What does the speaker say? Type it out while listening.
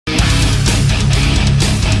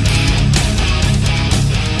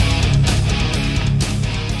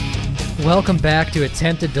Welcome back to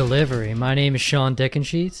Attempted Delivery. My name is Sean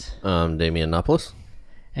Dickensheets. Damian Nopoulos.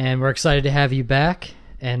 And we're excited to have you back.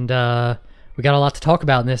 And we got a lot to talk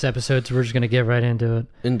about in this episode, so we're just going to get right into it.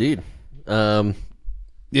 Indeed.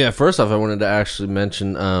 First off, I wanted to actually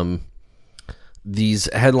mention these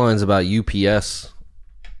headlines about UPS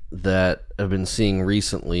that I've been seeing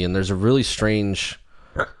recently, and there's a really strange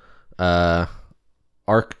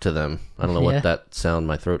arc to them. I don't know what that sound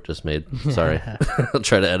my throat just made. Sorry. I'll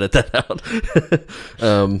try to edit that out.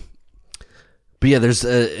 But yeah, there's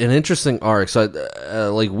an interesting arc. So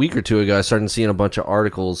like a week or two ago, I started seeing a bunch of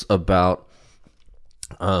articles about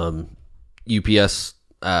UPS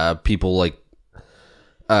people like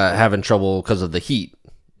having trouble because of the heat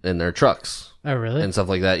in their trucks. Oh, really? And stuff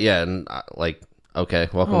like that. Yeah, and okay,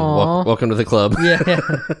 welcome to the club. Yeah.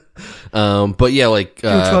 But yeah, like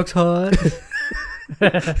your truck's hot.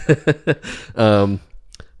 It's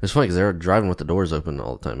funny because they're driving with the doors open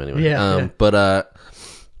all the time anyway. But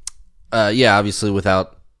obviously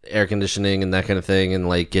without air conditioning and that kind of thing, and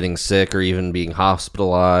like getting sick or even being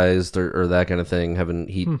hospitalized or that kind of thing, having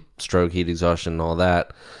heat stroke, heat exhaustion, and all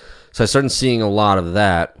that. So I started seeing a lot of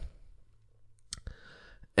that,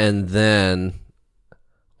 and then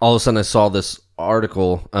all of a sudden I saw this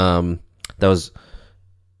article that was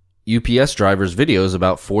UPS drivers' videos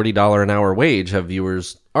about $40 an hour wage have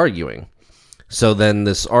viewers arguing. So then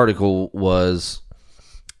this article was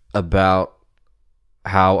about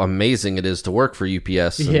how amazing it is to work for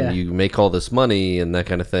UPS and you make all this money and that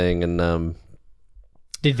kind of thing. And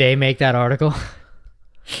did they make that article?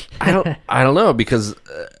 I don't know, because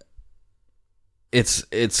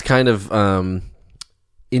it's kind of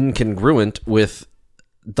incongruent with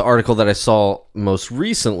the article that I saw most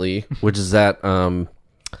recently, which is that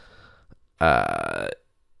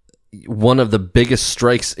one of the biggest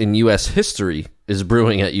strikes in U.S. history is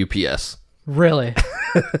brewing at UPS. Really?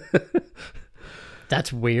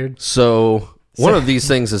 That's weird. So one of these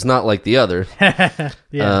things is not like the other. Yeah.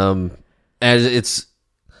 And it's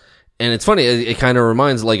funny. It kind of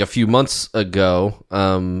reminds, like, a few months ago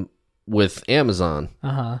with Amazon.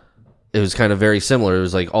 Uh-huh. It was kind of very similar. It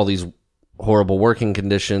was like all these horrible working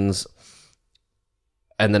conditions,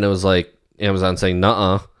 and then it was like Amazon saying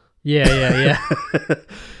 "nuh-uh." Yeah.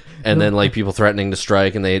 And then like people threatening to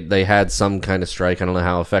strike, and they had some kind of strike. I don't know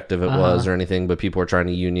how effective it was or anything, but people were trying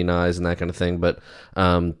to unionize and that kind of thing. But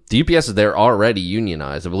the UPS, they're already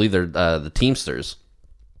unionized. I believe they're the Teamsters,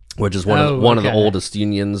 which is one of the oldest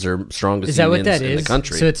unions or strongest unions in the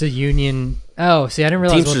country. So it's a union. Oh, see, I didn't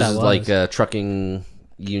realize Teamsters what that was. is like a trucking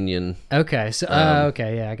union. Okay, so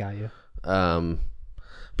okay, yeah, I got you.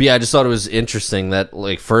 But yeah, I just thought it was interesting that,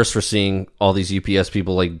 like, first we're seeing all these UPS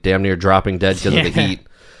people like damn near dropping dead because of the heat,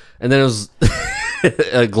 and then it was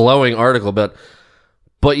a glowing article about,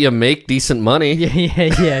 but you make decent money.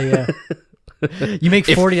 Yeah. You make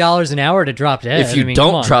 $40 an hour to drop dead. If you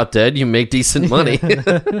don't drop dead, you make decent money.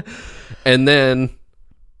 And then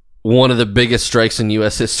one of the biggest strikes in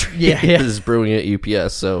U.S. history is brewing at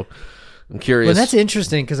UPS. So I'm curious. Well, that's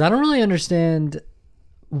interesting because I don't really understand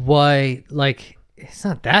why. Like, it's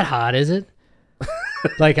not that hot, is it?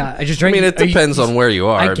 Like, I just drink. I mean, it depends on where you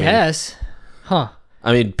are. I guess. Huh.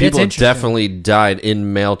 I mean, people have definitely died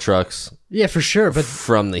in mail trucks. Yeah, for sure. But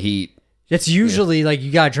from the heat. It's usually like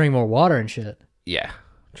you gotta drink more water and shit. Yeah,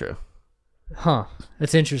 true. Huh.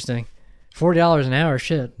 That's interesting. $40 an hour,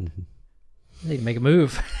 shit. They can make a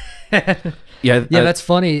move. Yeah, that's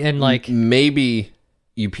funny. And like, maybe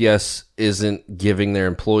UPS isn't giving their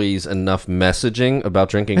employees enough messaging about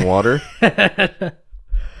drinking water.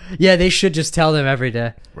 Yeah, they should just tell them every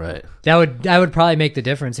day. Right. That would probably make the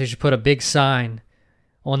difference. They should put a big sign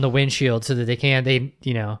on the windshield so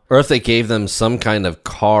that or if they gave them some kind of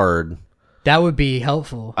card, that would be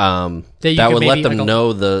helpful. That would let them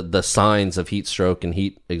know the signs of heat stroke and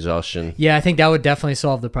heat exhaustion. Yeah, I think that would definitely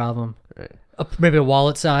solve the problem. Right. Maybe a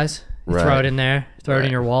wallet size. Right. Throw it in there. Throw it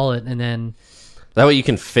in your wallet, and then that way you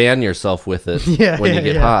can fan yourself with it when you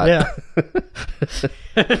get hot. Yeah.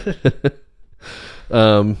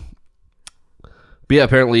 But yeah,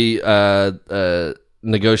 apparently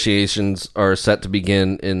negotiations are set to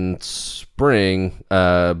begin in spring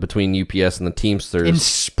between UPS and the Teamsters. In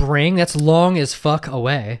spring? That's long as fuck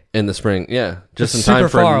away. In the spring, yeah. Just in time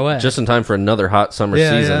for another hot summer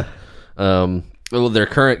season. Yeah. Well, their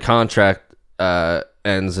current contract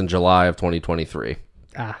ends in July of 2023.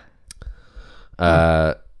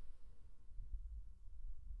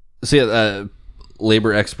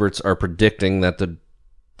 Labor experts are predicting that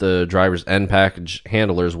the drivers and package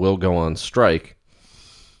handlers will go on strike.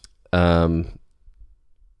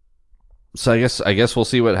 So I guess we'll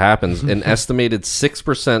see what happens. An estimated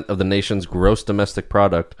 6% of the nation's gross domestic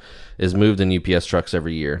product is moved in UPS trucks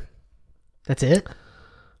every year. That's it?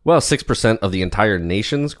 Well, 6% of the entire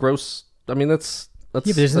nation's gross. I mean, that's Yeah, but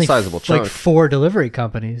a there's only sizable chunk. like 4 delivery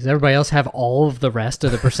companies. Everybody else have all of the rest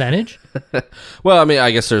of the percentage? Well, I mean,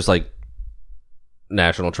 I guess there's like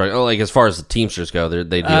national truck. Oh, like as far as the Teamsters go,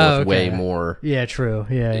 they deal with way more. Yeah, true.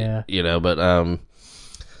 Yeah. You know, but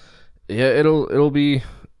yeah, it'll be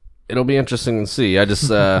interesting to see. I just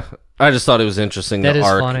thought it was interesting That the is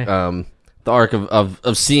arc, funny. the arc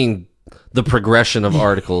of seeing the progression of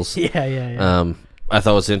articles. Yeah. I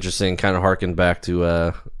thought it was interesting, kind of harkened back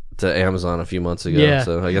to Amazon a few months ago. Yeah.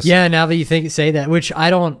 So I guess now that you say that, which I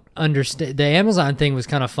don't understand. The Amazon thing was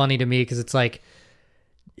kind of funny to me because it's like,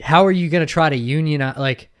 how are you going to try to unionize?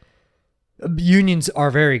 Like, unions are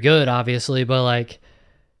very good, obviously, but like,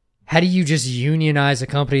 how do you just unionize a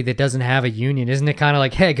company that doesn't have a union? Isn't it kind of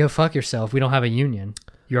like, hey, go fuck yourself. We don't have a union.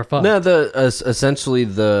 You're fucked. No, essentially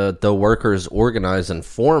the workers organize and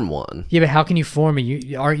form one. Yeah, but how can you form a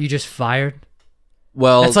union? Aren't you just fired?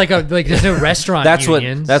 Well, That's like there's no restaurant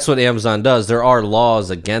unions. That's what Amazon does. There are laws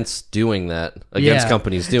against doing that, against Yeah.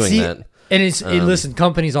 companies doing See, that. And listen,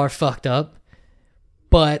 companies are fucked up,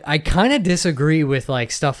 but I kind of disagree with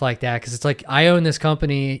like stuff like that because it's like, I own this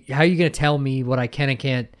company. How are you going to tell me what I can and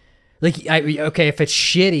can't? Like, okay, if it's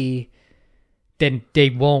shitty, then they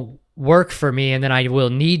won't work for me, and then I will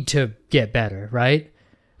need to get better, right?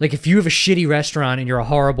 Like, if you have a shitty restaurant and you're a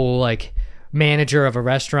horrible like manager of a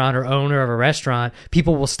restaurant or owner of a restaurant,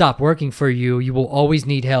 people will stop working for you. You will always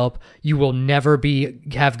need help. You will never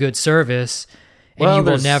have good service, and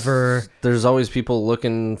you will never. There's always people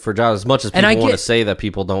looking for jobs. As much as people want to say that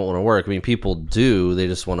people don't want to work, I mean, people do. They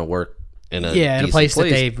just want to work in a place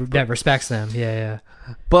that respects them. Yeah.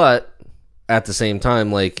 But at the same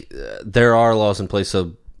time, like there are laws in place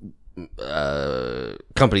so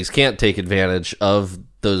companies can't take advantage of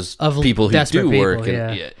those people who do work.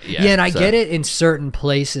 And I get it in certain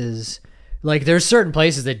places. Like, there's certain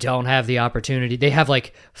places that don't have the opportunity. They have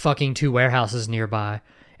like fucking 2 warehouses nearby,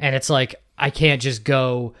 and it's like, I can't just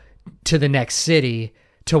go to the next city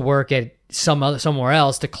to work at somewhere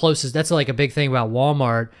else. The closest, that's like a big thing about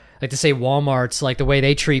Walmart. Like, to say Walmart's like the way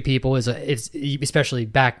they treat people it's especially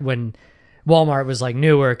back when Walmart was like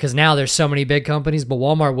newer, because now there's so many big companies, but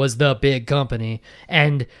Walmart was the big company,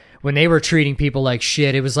 and when they were treating people like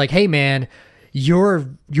shit, it was like, hey man,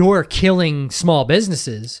 you're killing small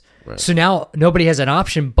businesses. Right. So now nobody has an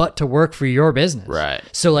option but to work for your business. Right.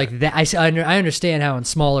 So like that, I understand how in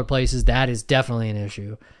smaller places that is definitely an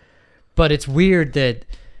issue, but it's weird that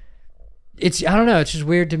I don't know. It's just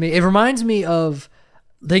weird to me. It reminds me of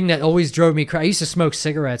thing that always drove me crazy. I used to smoke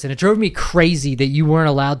cigarettes, and it drove me crazy that you weren't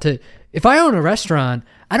allowed to. If I own a restaurant,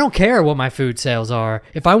 I don't care what my food sales are.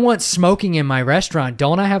 If I want smoking in my restaurant,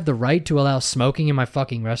 don't I have the right to allow smoking in my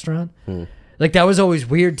fucking restaurant? Like, that was always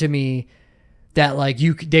weird to me. That like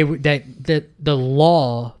that the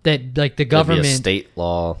law that like the government, a state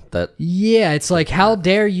law that it's like, how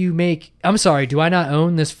dare you make? I'm sorry, do I not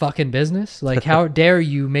own this fucking business? Like, how dare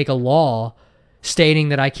you make a law stating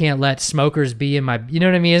that I can't let smokers be in my? You know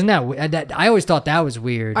what I mean? Isn't that I always thought that was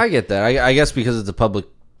weird. I get that. I guess because it's a public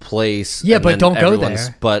place. Yeah, but don't go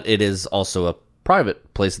there. But it is also a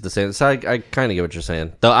private place at the same. So I kind of get what you're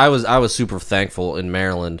saying. Though I was super thankful in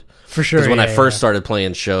Maryland for sure. Because when I first started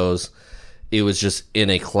playing shows, it was just in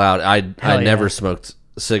a cloud. I never smoked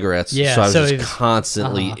cigarettes, so I was just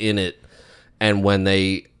constantly in it. And when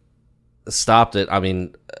they stopped it, I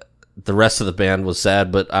mean, the rest of the band was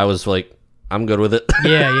sad, but I was like, I'm good with it.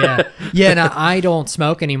 Yeah. Now, I don't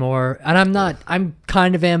smoke anymore, and I'm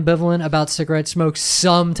kind of ambivalent about cigarette smoke.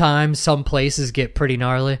 Sometimes some places get pretty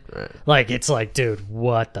gnarly. Right. Like, it's like, dude,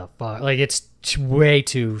 what the fuck? Like, it's way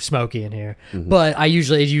too smoky in here. Mm-hmm. But it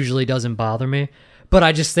usually doesn't bother me. But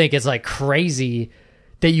I just think it's like crazy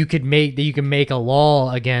that you can make a law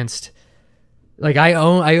against. Like, I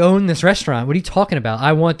own this restaurant. What are you talking about?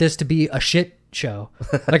 I want this to be a shit show.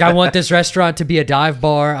 Like, I want this restaurant to be a dive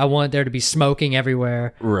bar. I want there to be smoking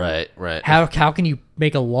everywhere. Right. How can you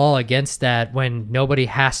make a law against that when nobody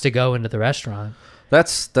has to go into the restaurant?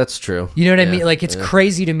 That's true. You know what I mean? Like, it's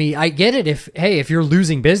crazy to me. I get it if you're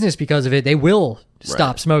losing business because of it, they will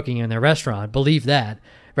stop smoking in their restaurant. Believe that.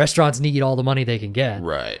 Restaurants need all the money they can get.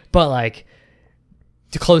 Right. But like,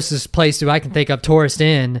 the closest place I can think of, Tourist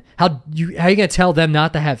Inn, how are you gonna tell them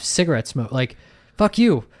not to have cigarette smoke? Like, fuck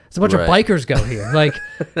you. There's a bunch of bikers go here. Like,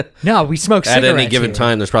 no, we smoke cigarettes at any given here.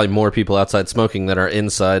 time. There's probably more people outside smoking than are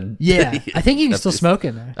inside. Yeah, I think you can still smoke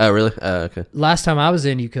in there. Oh, really? Okay. Last time I was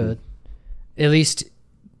in, you could. At least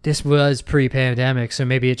this was pre-pandemic, so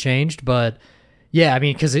maybe it changed. But Yeah, I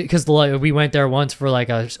mean, because we went there once for like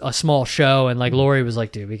a small show, and like Lori was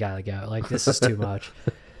like, "Dude, we gotta go. Like, this is too much."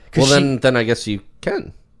 Well, then I guess you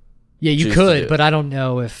can. Yeah, you could, but I don't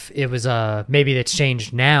know if it was maybe it's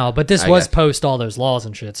changed now. But this was post all those laws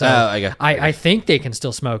and shit. So I think they can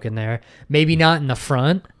still smoke in there. Maybe not in the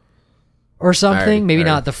front or something. Maybe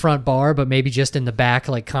not the front bar, but maybe just in the back,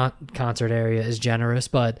 like concert area is generous,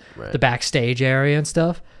 but the backstage area and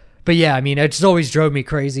stuff. But yeah, I mean, it just always drove me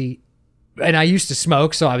crazy. And I used to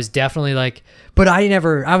smoke, so I was definitely like, but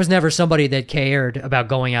I was never somebody that cared about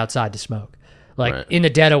going outside to smoke. Like in the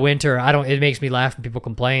dead of winter, it makes me laugh when people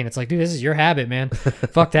complain. It's like, dude, this is your habit, man.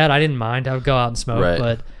 Fuck that. I didn't mind. I would go out and smoke,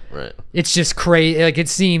 but it's just crazy. Like, it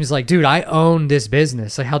seems like, dude, I own this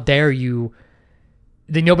business. Like, how dare you?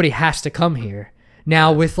 Then nobody has to come here.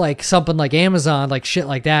 Now with like something like Amazon, like shit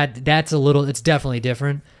like that, it's definitely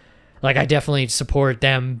different. Like, I definitely support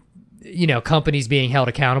them, you know, companies being held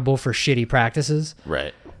accountable for shitty practices.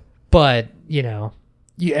 Right. But, you know,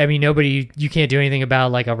 you can't do anything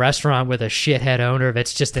about like a restaurant with a shithead owner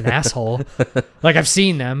that's just an asshole. Like, I've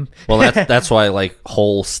seen them. Well, that's why like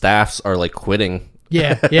whole staffs are like quitting.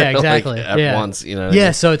 Yeah, exactly. like, at once, you know.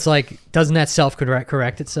 Yeah, so it's like, doesn't that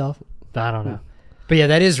correct itself? I don't know. But yeah,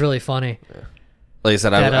 that is really funny. Yeah. Like I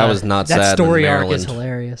said, I was not sad. That story in arc Maryland. is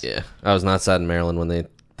hilarious. Yeah, I was not sad in Maryland when they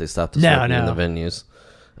stopped the smoking in the venues.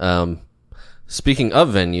 Speaking of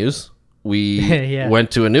venues, we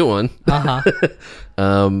went to a new one.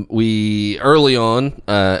 We early on,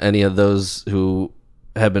 any of those who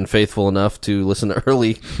have been faithful enough to listen to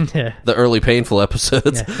the early painful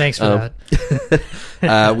episodes. Yeah, thanks for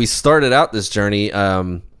that. We started out this journey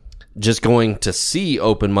just going to see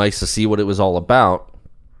open mics to see what it was all about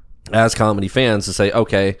as comedy fans, to say,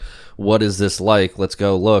 okay, what is this like? Let's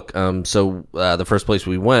go look. So the first place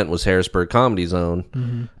we went was Harrisburg Comedy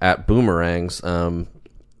Zone at Boomerangs.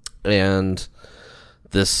 And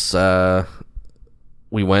this,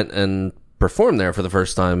 we went and performed there for the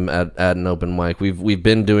first time at an open mic. We've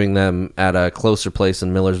been doing them at a closer place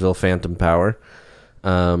in Millersville, Phantom Power.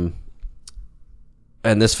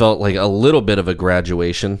 And this felt like a little bit of a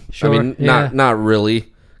graduation. Sure, I mean, not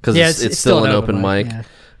really, because it's still an open mic. Yeah.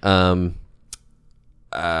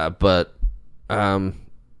 But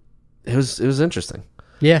it was interesting.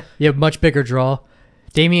 Yeah, much bigger draw.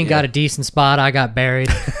 Damien got a decent spot. I got buried.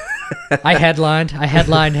 I headlined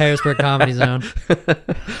Harrisburg Comedy Zone.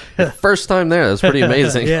 First time there. That's pretty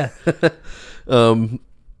amazing. Yeah.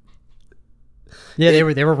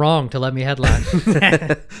 They were wrong to let me headline.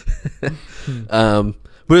 But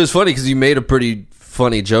it was funny because you made a pretty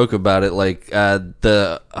funny joke about it. Like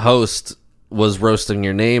the host was roasting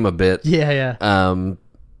your name a bit. Yeah.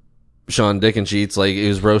 Sean Dickensheets, like, he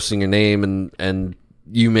was roasting your name, and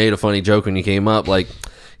you made a funny joke when you came up. Like,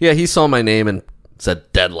 yeah, he saw my name and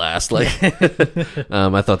said dead last. Like,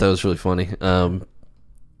 I thought that was really funny.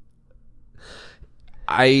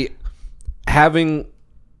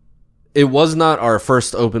 It was not our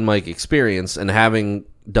first open mic experience, and having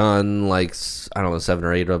done like, I don't know, 7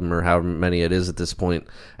 or 8 of them, or however many it is at this point,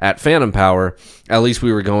 at Phantom Power, at least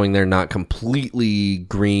we were going there not completely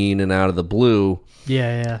green and out of the blue.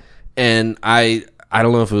 Yeah. And I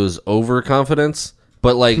don't know if it was overconfidence,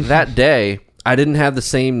 but like that day, I didn't have the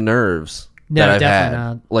same nerves that I've had.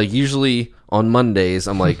 Not. Like, usually on Mondays,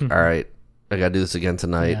 I'm like, all right, I got to do this again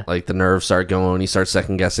tonight. Yeah. Like, the nerves start going. You start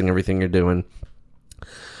second guessing everything you're doing.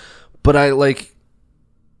 But I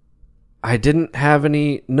didn't have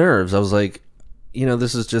any nerves. I was like, you know,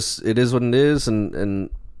 this is just, it is what it is. And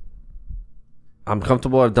I'm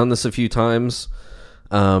comfortable. I've done this a few times.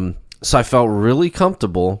 So I felt really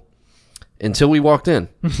comfortable until we walked in.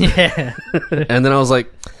 Yeah. And then I was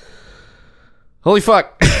like, holy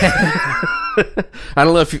fuck. I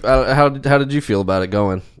don't know if how did you feel about it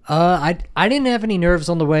going? I didn't have any nerves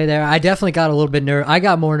on the way there. I definitely got a little bit I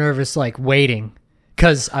got more nervous like waiting,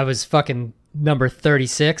 because I was fucking number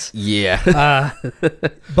 36. Yeah.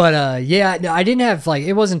 But yeah, no, I didn't have like,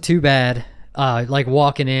 it wasn't too bad. Like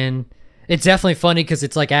walking in, it's definitely funny because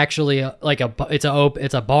it's like actually it's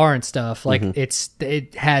a bar and stuff. Like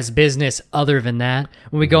it has business other than that.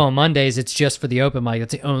 When we go on Mondays, it's just for the open mic.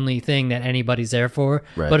 That's the only thing that anybody's there for.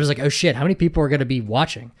 Right. But it was like, oh shit, how many people are going to be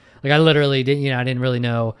watching? Like, I literally didn't, I didn't really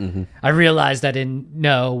know. I realized I didn't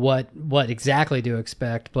know what exactly to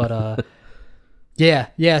expect. But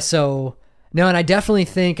yeah. So no, and I definitely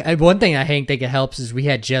think one thing I think it helps is we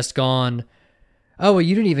had just gone. Oh well,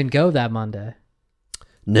 you didn't even go that Monday.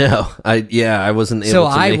 No, I wasn't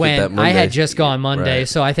able to make it that Monday. I had just gone Monday, right.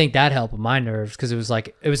 So I think that helped with my nerves, because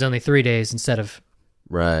it was only 3 days instead of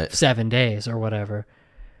 7 days or whatever.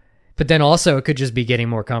 But then also it could just be getting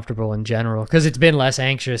more comfortable in general because it's been less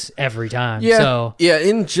anxious every time. Yeah, So yeah.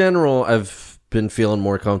 In general, I've been feeling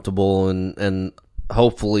more comfortable and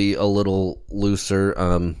hopefully a little looser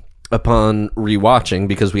upon rewatching,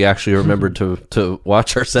 because we actually remembered to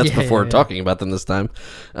watch our sets before talking about them this time.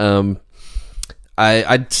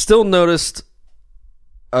 I still noticed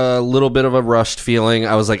a little bit of a rushed feeling.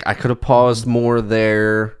 I was like, I could have paused more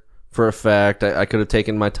there for effect. I could have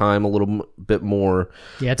taken my time a little bit more.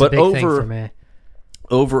 Yeah, it's a big thing for me.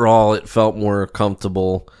 Overall, it felt more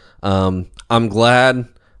comfortable. I'm glad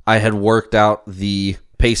I had worked out the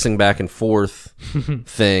pacing back and forth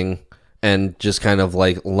thing and just kind of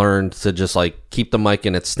like learned to just like keep the mic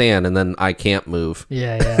in its stand, and then I can't move.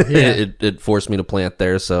 Yeah. It forced me to plant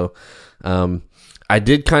there. So I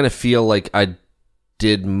did kind of feel like I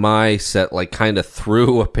did my set like kind of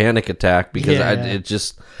through a panic attack, because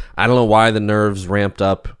I don't know why the nerves ramped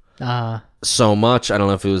up so much. I don't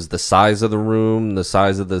know if it was the size of the room, the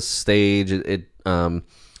size of the stage.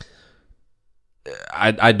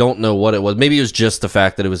 I don't know what it was. Maybe it was just the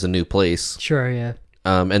fact that it was a new place. Sure, yeah.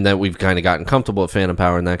 And that we've kind of gotten comfortable at Phantom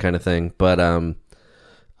Power and that kind of thing. But I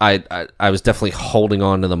was definitely holding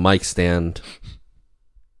on to the mic stand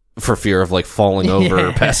for fear of like falling over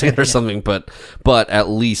or passing it or something. But at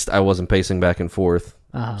least I wasn't pacing back and forth.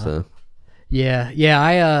 So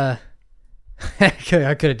yeah.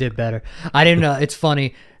 I could have did better. I didn't know. It's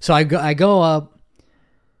funny. So I go up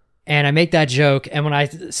and I make that joke, and when I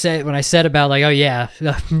said about like, oh yeah,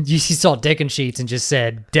 you saw Dick and Sheets and just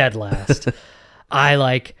said dead last. I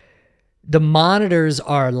like the monitors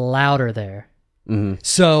are louder there. Mm-hmm.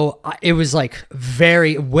 So it was like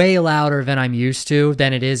way louder than I'm used to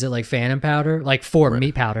than it is at like Phantom Powder, like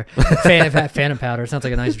meat powder. Phantom Powder sounds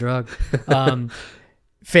like a nice drug.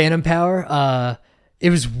 Phantom Power, it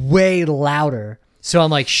was way louder. So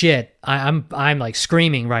I'm like, shit, I'm like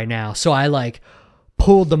screaming right now. So I like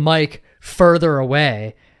pulled the mic further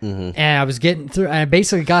away, and I was getting through. And I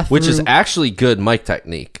basically got through, which is actually good mic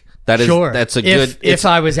technique. That is, sure. That's a good. If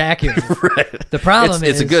I was accurate, right. The problem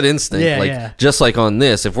it's a good instinct. Just like on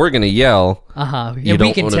this, if we're gonna yell, yeah,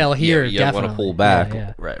 we can tell here. You definitely want to pull back,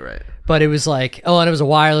 yeah. Right. But it was like, and it was a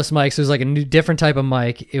wireless mic, so it was like a different type of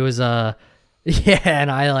mic. It was and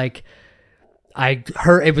I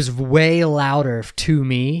heard it was way louder to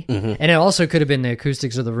me, and it also could have been the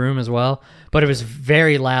acoustics of the room as well. But it was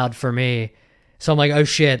very loud for me, so I'm like, oh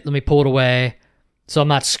shit, let me pull it away, so I'm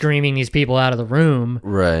not screaming these people out of the room.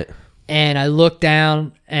 Right. And I looked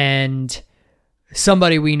down, and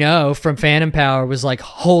somebody we know from Phantom Power was like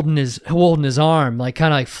holding his arm, like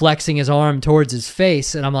kind of like flexing his arm towards his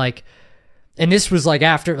face, and I'm like, and this was like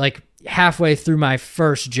after like halfway through my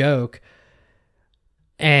first joke,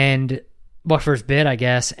 and first bit, I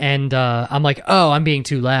guess, and I'm like, oh, I'm being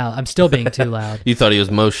too loud. I'm still being too loud. You thought he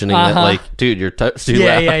was motioning that, like, dude, you're too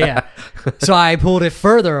loud. Yeah. So I pulled it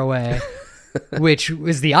further away, which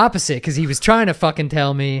was the opposite, because he was trying to fucking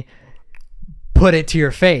tell me, put it to your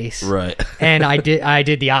face. Right. And I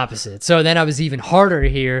did the opposite. So then I was even harder to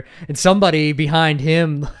hear, and somebody behind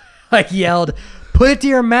him like yelled, put it to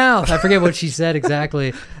your mouth. I forget what she said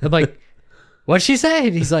exactly. I'm like, what'd she say?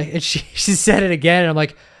 And he's like, and she said it again, and I'm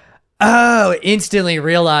like, oh, instantly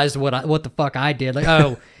realized what the fuck I did. Like,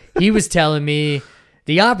 oh, he was telling me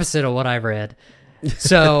the opposite of what I read.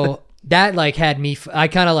 So that like had me, I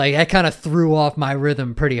kind of threw off my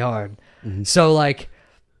rhythm pretty hard. Mm-hmm. So like,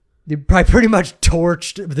 I pretty much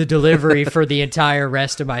torched the delivery for the entire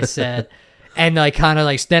rest of my set. And like kind of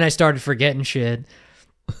like, then I started forgetting shit.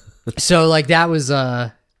 So like that was,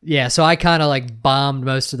 so I kind of like bombed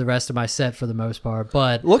most of the rest of my set for the most part.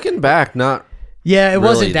 But looking back, not. Yeah, it really,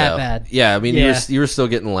 wasn't that though. bad. Yeah, I mean, you were still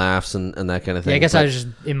getting laughs and that kind of thing. Yeah, I guess I was just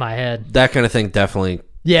in my head. That kind of thing definitely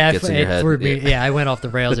gets in your head. I went off the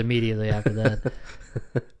rails immediately after that.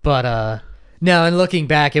 But, no, and looking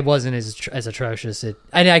back, it wasn't as atrocious.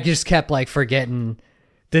 I just kept, like, forgetting.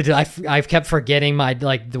 I kept forgetting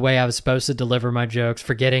the way I was supposed to deliver my jokes,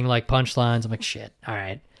 forgetting, like, punchlines. I'm like, shit, all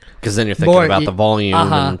right. Because then you're thinking about the volume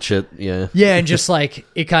and shit, yeah. Yeah, and just, like,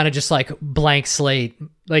 it kind of just, like, blank slate.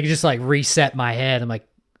 Like, just, like, reset my head. I'm like,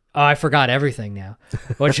 oh, I forgot everything now.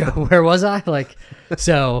 Where was I? Like,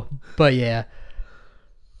 so, but yeah.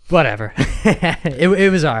 Whatever.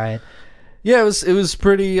 It was all right. Yeah, it was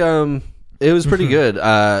pretty good.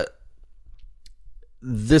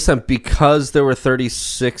 This time, because there were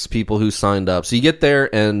 36 people who signed up. So you get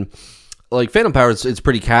there, and like Phantom Power, it's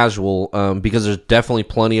pretty casual because there's definitely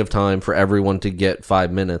plenty of time for everyone to get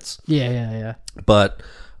 5 minutes. Yeah. But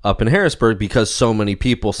up in Harrisburg, because so many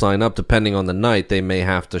people sign up, depending on the night, they may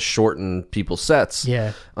have to shorten people's sets.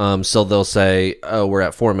 Yeah. So they'll say, oh, we're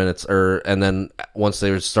at 4 minutes, and then once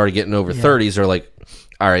they started getting over 30s, they're like,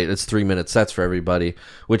 all right, it's 3 minute sets for everybody,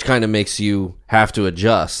 which kind of makes you have to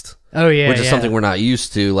adjust. Oh yeah. Which is something we're not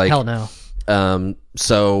used to. Like, hell no.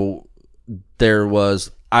 So there was,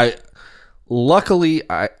 luckily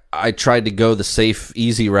I tried to go the safe,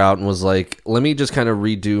 easy route and was like, let me just kind of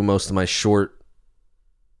redo most of my short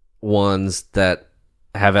ones that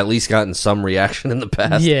have at least gotten some reaction in the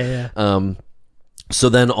past. Yeah. So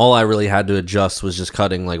then all I really had to adjust was just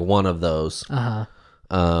cutting like one of those.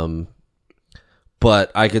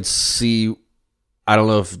 But I could see, I don't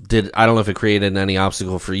know if it created any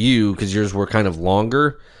obstacle for you, because yours were kind of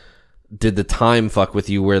longer. Did the time fuck with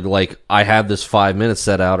you where like I had this 5 minutes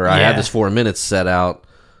set out, or I had this 4 minutes set out,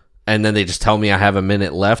 and then they just tell me I have a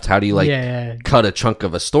minute left? How do you cut a chunk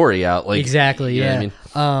of a story out? Like, exactly. You know yeah.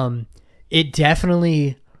 what I mean? It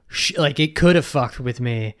definitely like it could have fucked with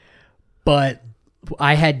me, but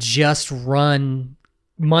I had just run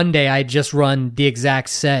Monday. I just run the exact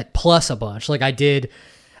set plus a bunch. Like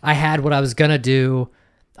I had what I was gonna do.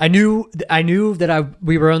 I knew that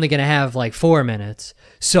we were only gonna have like 4 minutes.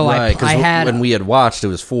 So I had, when we had watched, it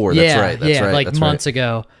was 4. That's right. That's right. Like that's months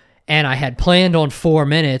ago. And I had planned on 4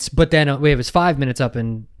 minutes, but then it was 5 minutes up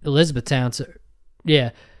in Elizabethtown. So,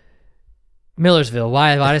 yeah. Millersville.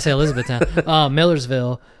 Why did I say Elizabethtown?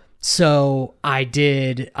 Millersville. So I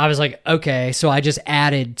was like, okay. So I just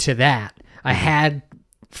added to that. I had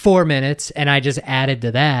 4 minutes, and I just added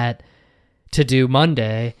to that to do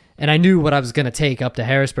Monday. And I knew what I was going to take up to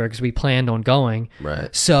Harrisburg because we planned on going.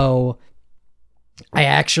 Right. So I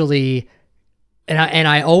actually, and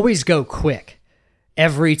I always go quick.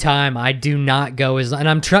 Every time I do not go and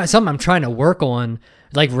I'm trying to work on,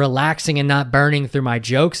 like relaxing and not burning through my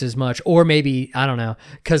jokes as much, or maybe, I don't know,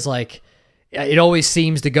 because like it always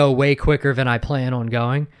seems to go way quicker than I plan on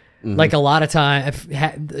going. Like a lot of time,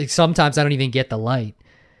 sometimes I don't even get the light,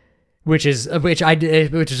 which is a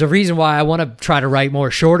reason why I want to try to write more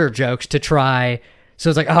shorter jokes to try. So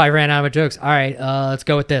it's like, oh, I ran out of jokes. All right, let's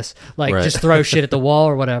go with this. Like, just throw shit at the wall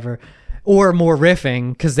or whatever. Or more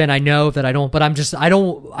riffing, because then I know that I don't. But I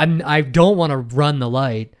don't want to run the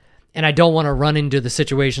light, and I don't want to run into the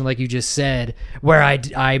situation like you just said, where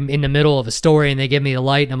I'm in the middle of a story and they give me the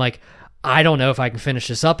light, and I'm like, I don't know if I can finish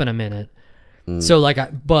this up in a minute. So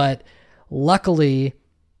but luckily,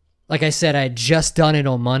 like I said, I had just done it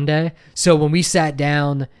on Monday. So when we sat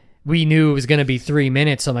down, we knew it was going to be 3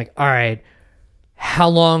 minutes. So I'm like, all right, how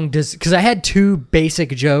long because I had 2 basic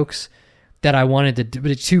jokes that I wanted to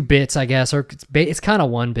do, 2 bits, I guess, or it's kind of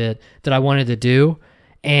 1 bit that I wanted to do.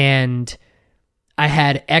 And I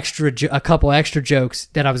had a couple extra jokes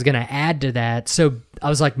that I was going to add to that. So I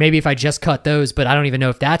was like, maybe if I just cut those, but I don't even know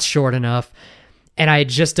if that's short enough. And I had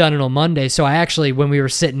just done it on Monday. So I actually, when we were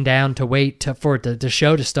sitting down to wait for the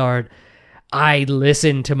show to start, I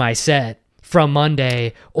listened to my set from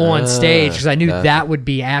Monday on stage, because I knew that would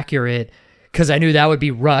be accurate. Because I knew that would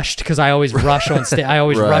be rushed, because I always rush on stage. I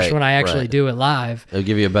always rush when I actually do it live. It'll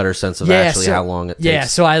give you a better sense of how long it takes. Yeah,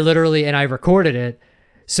 so I literally, and I recorded it.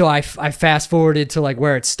 So I fast forwarded to like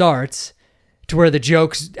where it starts, to where the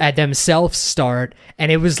jokes at themselves start,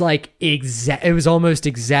 and it was like it was almost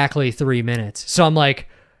exactly 3 minutes. So I'm like,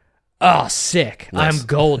 oh, sick. Nice. I'm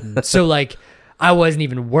golden. So like, I wasn't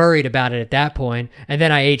even worried about it at that point, and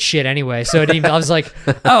then I ate shit anyway. So I was like,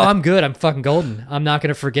 "Oh, I'm good. I'm fucking golden. I'm not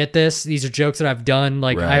gonna forget this. These are jokes that I've done,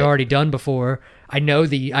 like I already done before. I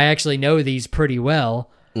actually know these pretty well."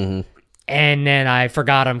 And then I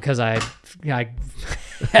forgot them because I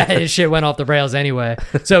shit went off the rails anyway.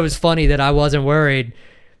 So it was funny that I wasn't worried,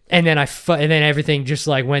 and then and then everything just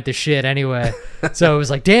like went to shit anyway. So it was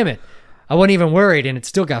like, damn it, I wasn't even worried, and it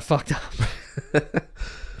still got fucked up.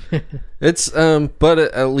 It's but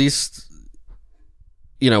at least,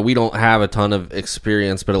 you know, we don't have a ton of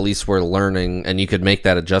experience, but at least we're learning, and you could make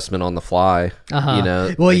that adjustment on the fly. You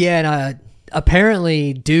know, well, and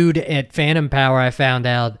apparently, dude at Phantom Power, I found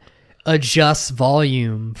out, adjusts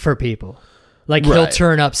volume for people. Like he'll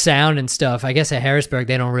turn up sound and stuff. I guess at Harrisburg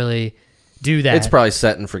they don't really do that. It's probably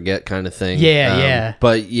set and forget kind of thing. Yeah.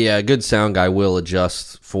 But yeah, a good sound guy will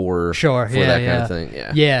adjust for that kind of thing.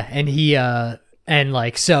 Yeah, and he and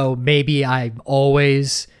like, so maybe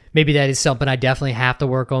that is something I definitely have to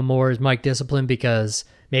work on more, is mic discipline, because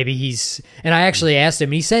maybe and I actually asked him,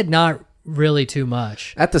 and he said not really too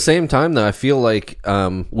much. At the same time though, I feel like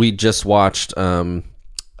we just watched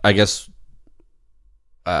I guess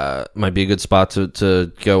might be a good spot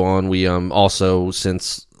to go on. We also,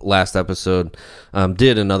 since last episode,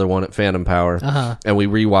 did another one at Phantom Power, and we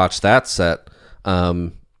rewatched that set.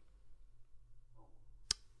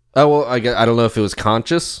 Oh, well, I don't know if it was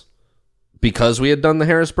conscious because we had done the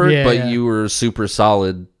Harrisburg, but you were super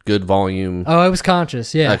solid, good volume. Oh, I was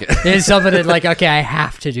conscious, yeah. Okay. It's something that, like, okay, I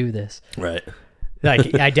have to do this. Right.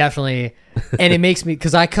 Like, I definitely, and it makes me,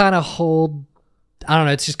 because I kind of hold, I don't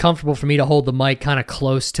know, it's just comfortable for me to hold the mic kind of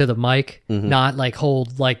close to the mic, not like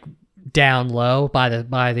hold like down low by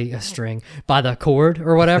the string, by the cord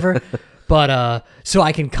or whatever. But so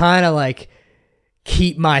I can kind of like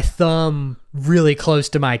keep my thumb really close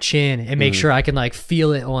to my chin and make sure I can like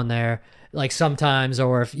feel it on there, like sometimes,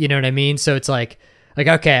 or if you know what I mean. So it's like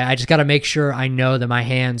okay, I just got to make sure I know that my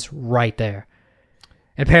hand's right there.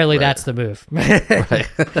 Apparently that's the move.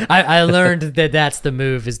 I learned that that's the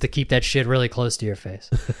move, is to keep that shit really close to your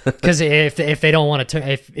face. Because if they don't want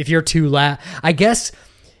to, if you're too loud, I guess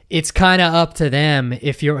it's kind of up to them.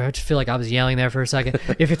 If you're, I just feel like I was yelling there for a second.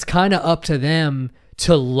 If it's kind of up to them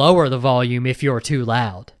to lower the volume if you're too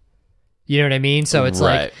loud. You know what I mean? So it's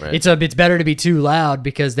it's better to be too loud,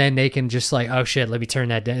 because then they can just like, oh shit, let me turn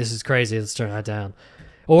that down. This is crazy. Let's turn that down.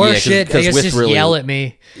 Or shit, they just really yell at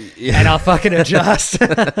me and I'll fucking adjust.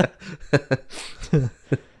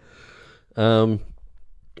 Yeah,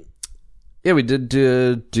 we did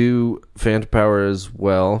do Phantom Power as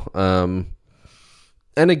well.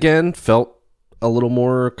 And again, felt a little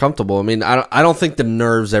more comfortable. I mean, I don't think the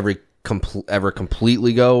nerves ever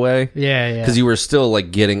completely go away. Yeah. Because you were still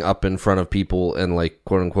like getting up in front of people and like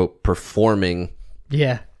quote unquote performing.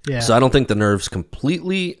 Yeah. So I don't think the nerves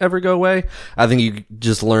completely ever go away. I think you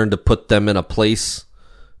just learn to put them in a place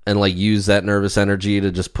and like use that nervous energy to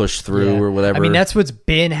just push through or whatever. I mean, that's what's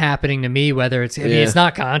been happening to me, whether it's, I mean, it's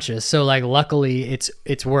not conscious. So like, luckily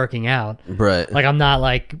it's working out. Right. Like I'm not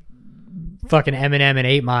like fucking Eminem and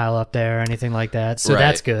 8 Mile up there or anything like that. So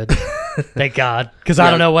that's good. Thank God. Because I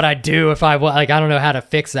don't know what I'd do if I don't know how to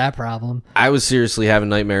fix that problem. I was seriously having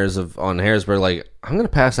nightmares on Harrisburg. Like, I'm going to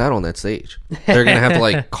pass out on that stage. They're going to have to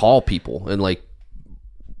like call people and like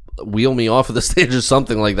wheel me off of the stage or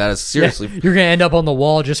something like that. It's seriously. Yeah, you're going to end up on the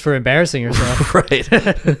wall just for embarrassing yourself. Right.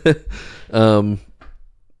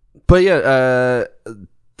 But yeah,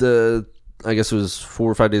 I guess it was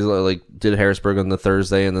 4 or 5 days later, like did Harrisburg on the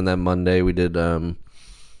Thursday, and then that Monday we did our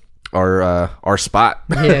spot,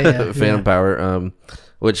 Phantom Power,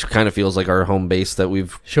 which kind of feels like our home base that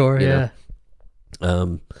we've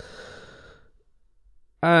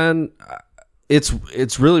and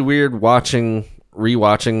it's really weird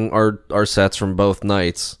rewatching our sets from both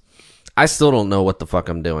nights. I still don't know what the fuck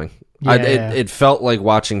I'm doing. It felt like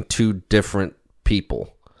watching two different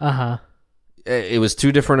people. It was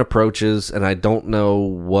two different approaches, and I don't know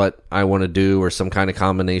what I want to do, or some kind of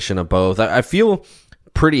combination of both. I feel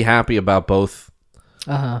pretty happy about both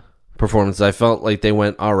performances. I felt like they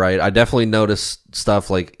went all right. I definitely noticed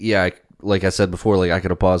stuff like, like I said before, like I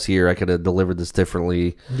could have paused here, I could have delivered this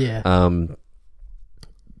differently. At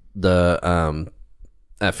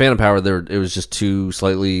Phantom Power, it was just two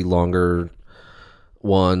slightly longer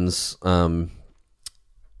ones.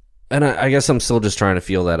 And I guess I'm still just trying to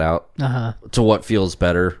feel that out to what feels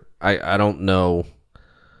better. I don't know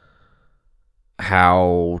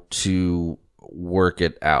how to work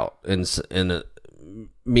it out,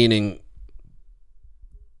 meaning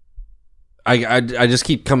I just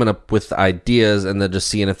keep coming up with ideas and then just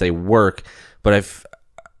seeing if they work, but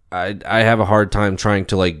I have a hard time trying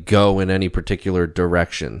to like go in any particular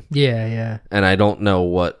direction. Yeah. And I don't know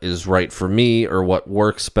what is right for me or what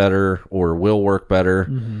works better or will work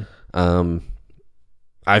better.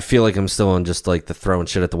 I feel like I'm still on just like the throwing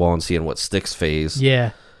shit at the wall and seeing what sticks phase.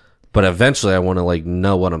 Yeah. But eventually I want to like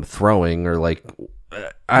know what I'm throwing, or like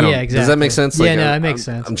I don't. Exactly. Does that make sense? Yeah, like, no, it makes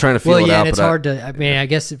sense. I'm trying to feel it out. And it's hard to. I mean, I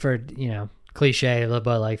guess for cliche,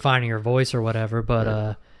 but like finding your voice or whatever.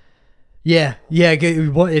 But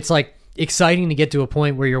it's like exciting to get to a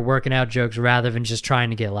point where you're working out jokes rather than just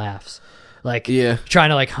trying to get laughs. Like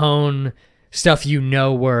trying to like hone stuff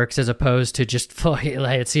works, as opposed to just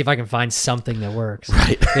let's see if I can find something that works.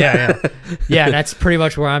 Right. Yeah. That's pretty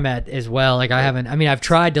much where I'm at as well. Like I've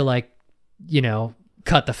tried to like,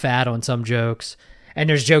 cut the fat on some jokes, and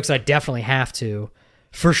there's jokes I definitely have to,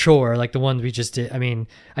 for sure. Like the ones we just did. I mean,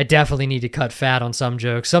 I definitely need to cut fat on some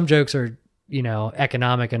jokes. Some jokes are,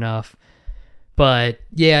 economic enough, but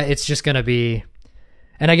yeah, it's just going to be,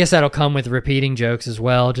 and I guess that'll come with repeating jokes as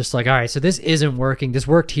well. Just like, all right, so this isn't working. This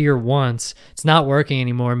worked here once. It's not working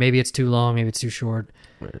anymore. Maybe it's too long. Maybe it's too short.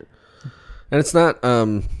 Right. And it's not,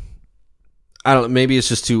 I don't, maybe it's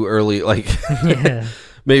just too early. Like,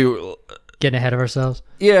 maybe getting ahead of ourselves.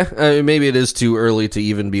 Yeah. Maybe it is too early to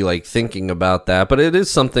even be like thinking about that, but it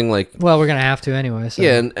is something like, well, we're going to have to anyway. So.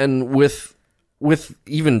 Yeah. And with with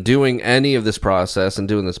even doing any of this process and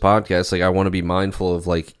doing this podcast, like I want to be mindful of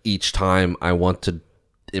like each time I want to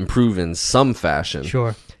improve in some fashion.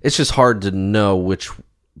 Sure. It's just hard to know which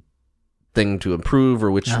thing to improve or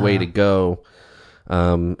which way to go.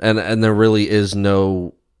 And there really is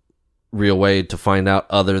no real way to find out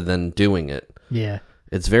other than doing it. Yeah.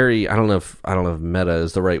 It's very, I don't know if meta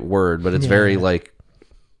is the right word, but it's very like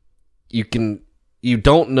you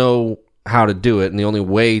don't know how to do it, and the only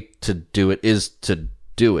way to do it is to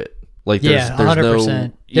do it. Like there's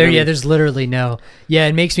 100%. No, there's literally no. Yeah,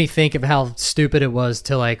 it makes me think of how stupid it was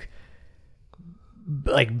to like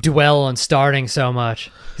dwell on starting so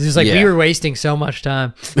much. It's like we were wasting so much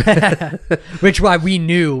time, which why we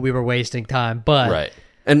knew we were wasting time. But right,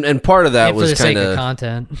 and part of that was kind of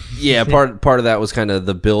content. Yeah, part of that was kind of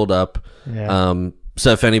the build up. Yeah.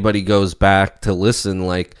 So if anybody goes back to listen,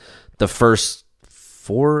 like the first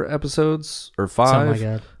 4 episodes or 5, something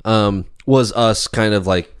like that, was us kind of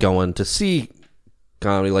like going to see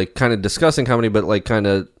comedy, like kind of discussing comedy, but like kind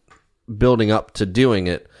of building up to doing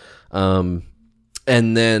it. And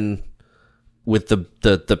then with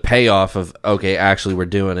the payoff of, okay, actually we're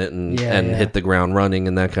doing it and hit the ground running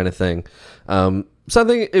and that kind of thing. So I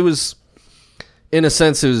think it was, in a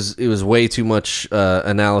sense, it was way too much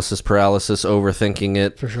analysis paralysis, overthinking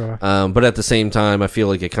it. for sure. But at the same time, I feel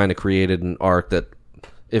like it kind of created an arc that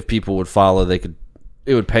if people would follow, it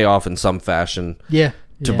would pay off in some fashion. Yeah.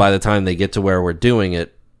 By the time they get to where we're doing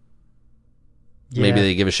it, maybe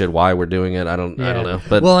they give a shit why we're doing it. I don't know.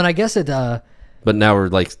 But well, and I guess it. But now we're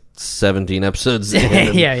like 17 episodes in.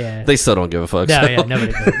 And they still don't give a fuck. No, so.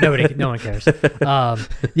 nobody, no one cares. And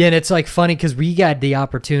it's like funny because we got the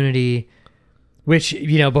opportunity, which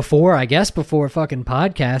before fucking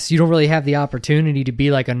podcasts, you don't really have the opportunity to be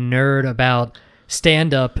like a nerd about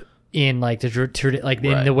stand up in like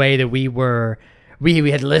in the way that we were. We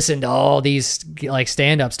had listened to all these like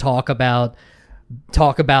stand-ups talk about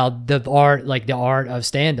the art of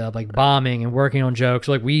stand-up, like bombing and working on jokes.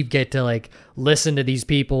 Like we get to like listen to these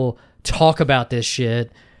people talk about this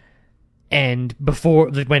shit. And before,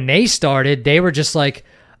 when they started, they were just like,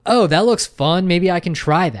 oh, that looks fun. Maybe I can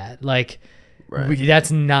try that. Like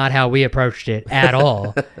that's not how we approached it at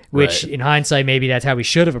all, which in hindsight, maybe that's how we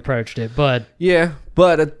should have approached it. But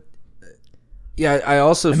I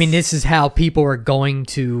also... this is how people are going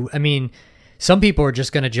to... some people are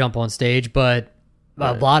just going to jump on stage, but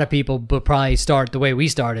a lot of people would probably start the way we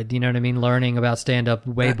started, you know what I mean? Learning about stand-up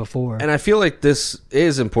way before. And I feel like this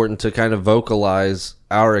is important to kind of vocalize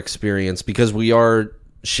our experience because we are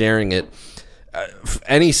sharing it.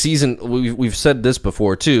 Any season... We've said this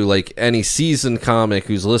before, too. Like, any seasoned comic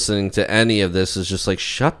who's listening to any of this is just like,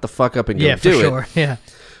 shut the fuck up and go do it. Sure. Yeah.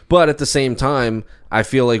 But at the same time, I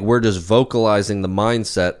feel like we're just vocalizing the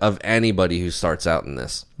mindset of anybody who starts out in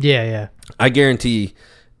this. Yeah. I guarantee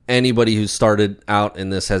anybody who started out in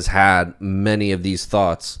this has had many of these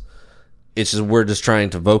thoughts. It's just we're just trying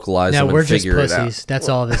to vocalize them and figure it out. We're just pussies. That's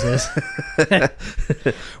all this is.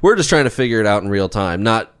 We're just trying to figure it out in real time,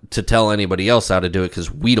 not to tell anybody else how to do it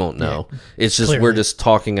because we don't know. Yeah, it's just we're just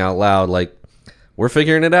talking out loud like, we're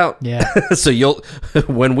figuring it out. Yeah. So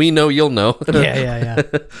when we know, you'll know. Yeah.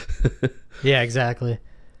 Yeah, exactly.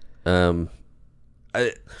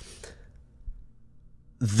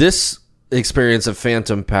 This experience of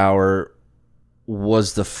Phantom Power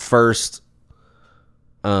was the first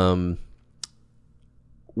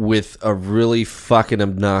with a really fucking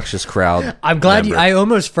obnoxious crowd. I'm glad I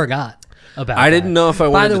almost forgot about I didn't know if I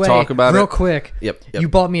wanted to talk about it. Real quick. Yep. You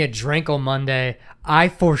bought me a drink on Monday. I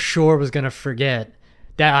for sure was going to forget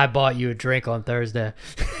that I bought you a drink on Thursday.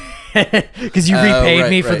 Because you repaid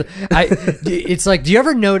me for it's like, do you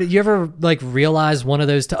ever like realize one of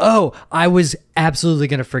those I was absolutely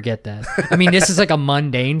gonna forget that. This is like a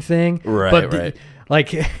mundane thing, right.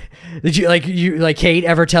 Like, did you Kate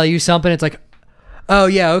ever tell you something? It's like, oh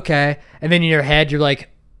yeah, okay, and then in your head you're like,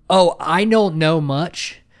 oh, I don't know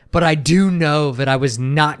much, but I do know that I was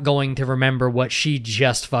not going to remember what she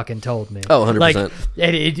just fucking told me. Oh, 100%. Like,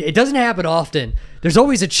 it doesn't happen often. There's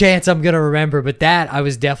always a chance I'm going to remember, but that I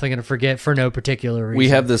was definitely going to forget for no particular reason. We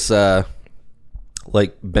have this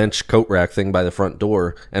bench coat rack thing by the front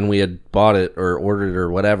door, and we had bought it or ordered it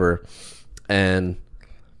or whatever, and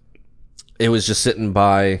it was just sitting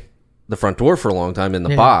by the front door for a long time in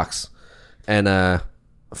the box. And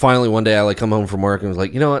finally one day I come home from work and was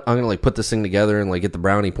like, you know what, I'm gonna put this thing together and get the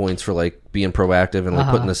brownie points for being proactive and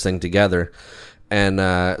putting this thing together. And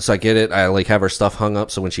so I get it, I have her stuff hung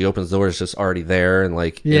up so when she opens the door it's just already there and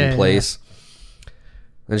in place.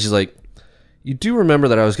 And she's like, you do remember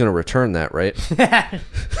that I was gonna return that, right?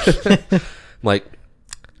 I'm like,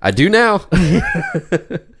 I do now.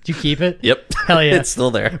 Did you keep it? Yep. Hell yeah. It's still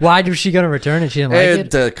there. Why was she going to return it? She didn't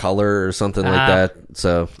like it? Color or something like that.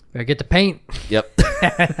 So. Better get the paint. Yep.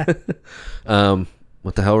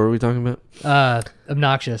 What the hell were we talking about?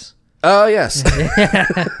 Obnoxious. Oh, yes.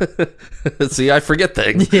 See, I forget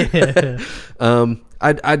things. Yeah.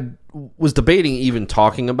 I was debating even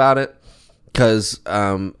talking about it because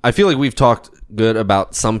I feel like we've talked good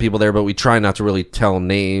about some people there, but we try not to really tell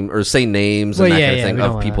name or say names and that kind of thing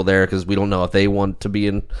of people there because we don't know if they want to be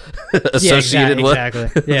associated with.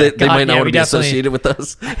 Exactly. Yeah. They might not want to be associated with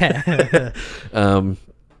us.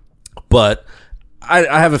 But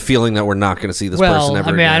I have a feeling that we're not going to see this person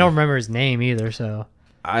ever again. I don't remember his name either, so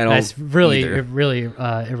I don't. That's really, either. really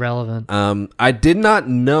irrelevant. I did not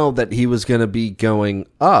know that he was going to be going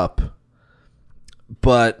up,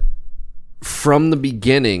 but from the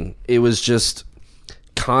beginning, it was just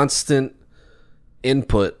constant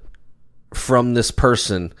input from this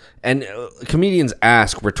person. And comedians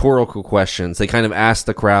ask rhetorical questions. They kind of ask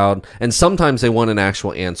the crowd, and sometimes they want an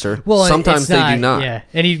actual answer. Well, sometimes they do not. Yeah,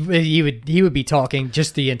 and he would be talking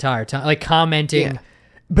just the entire time, like commenting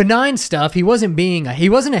benign stuff. He wasn't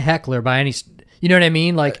a heckler by any. You know what I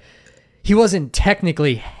mean? Like he wasn't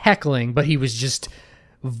technically heckling, but he was just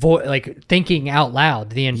like thinking out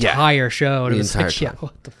loud the entire show. And it was like,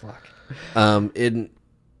 what the fuck?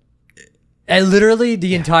 And literally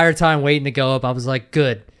the entire time waiting to go up, I was like,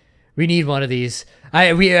 good. We need one of these. I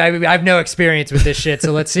have no experience with this shit,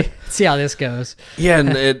 so let's see how this goes. Yeah,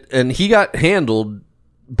 and he got handled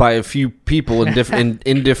by a few people in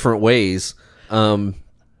different ways. And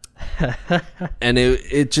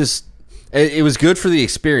it was good for the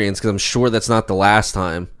experience because I'm sure that's not the last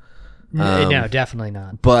time. No, definitely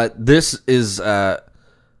not. But this is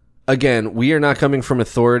again, we are not coming from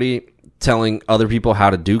authority telling other people how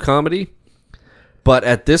to do comedy. But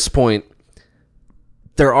at this point,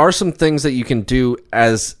 there are some things that you can do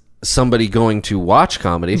as somebody going to watch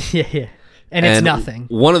comedy. Yeah. And it's nothing.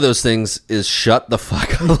 One of those things is shut the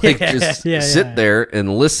fuck up. Like, sit there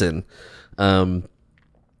and listen. It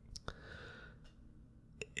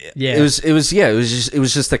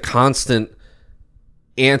was just a constant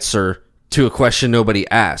answer to a question nobody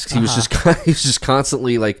asked. He was just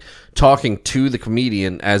constantly like talking to the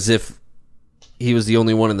comedian as if he was the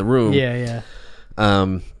only one in the room. Yeah.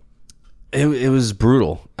 It was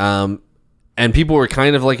brutal. And people were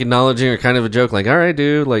kind of like acknowledging or kind of a joke, like, all right,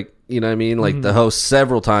 dude, like, you know what I mean? Like the host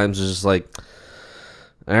several times was just like,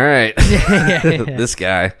 all right, this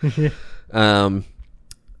guy. But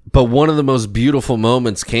one of the most beautiful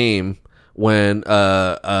moments came when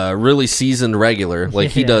a really seasoned regular,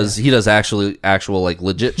 like he does actual like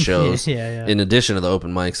legit shows in addition to the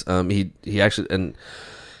open mics. He actually, and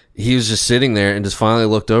he was just sitting there and just finally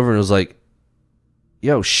looked over and was like,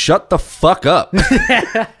 yo, shut the fuck up.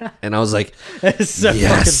 And I was like, it's so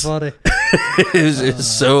fucking funny. It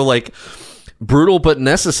was so like brutal but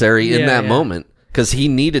necessary in that moment because he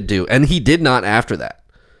needed to, and he did not after that.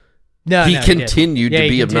 He continued to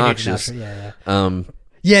be obnoxious. Yeah,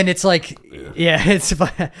 and it's like, it's.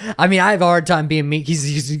 I mean, I have a hard time being mean.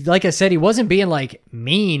 He's like I said, he wasn't being like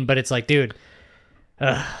mean, but it's like, dude,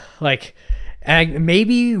 like. And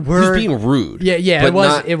maybe we're being rude. Yeah,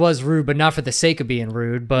 it was rude, but not for the sake of being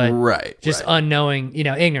rude, but just unknowing,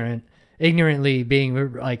 ignorantly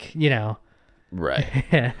being like, right.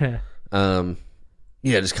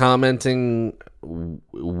 Just commenting,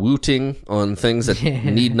 wooting on things that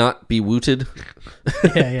need not be wooted.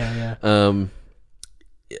 Yeah.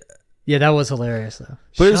 Yeah, that was hilarious though.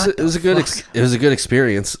 But it was a good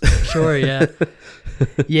experience. Sure, yeah.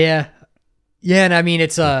 Yeah, and I mean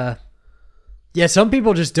it's some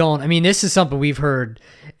people just don't. I mean, this is something we've heard,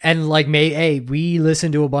 and like, we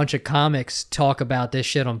listen to a bunch of comics talk about this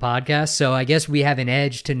shit on podcasts, so I guess we have an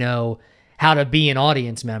edge to know how to be an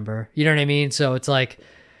audience member. You know what I mean? So it's like,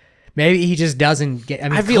 maybe he just doesn't get. I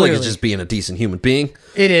mean, I feel like it's just being a decent human being.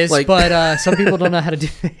 It is, but some people don't know how to do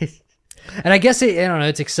it. And I guess I don't know.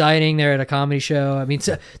 It's exciting. They're at a comedy show. I mean,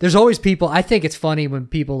 so there's always people. I think it's funny when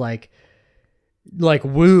people like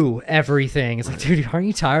woo everything. It's like, dude, aren't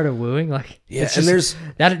you tired of wooing? Like, yeah, and there's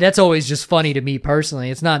that's always just funny to me personally.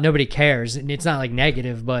 It's not, nobody cares, and it's not like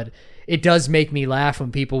negative, but it does make me laugh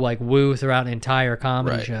when people like woo throughout an entire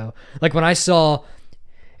comedy show. Like when I saw,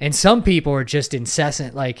 and some people are just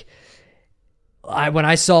incessant. Like when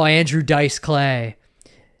I saw Andrew Dice Clay,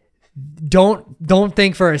 don't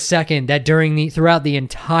think for a second that throughout the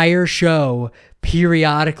entire show,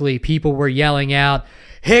 periodically people were yelling out,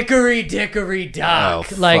 "Hickory dickory dock!"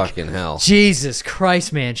 Oh, like, fucking hell! Jesus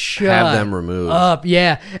Christ, man! Shut Have them removed. up,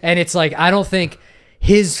 yeah. And it's like, I don't think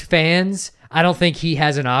his fans. I don't think he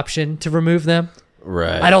has an option to remove them.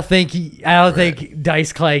 Right. I don't think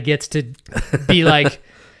Dice Clay gets to be like.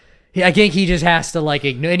 I think he just has to like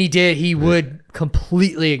ignore, and he would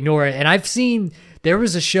completely ignore it. And I've seen there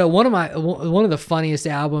was a show, one of the funniest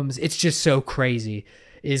albums. It's just so crazy.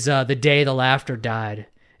 Is The Day the Laughter Died.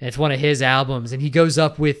 And it's one of his albums, and he goes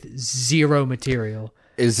up with zero material.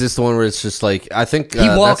 Is this the one where it's just like, I think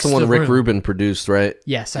that's the one Rick Rubin produced, right?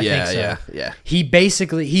 Yes, I think so. Yeah.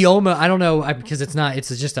 He almost, I don't know, because it's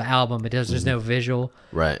just an album. There's no visual.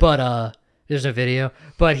 Right. But there's no video.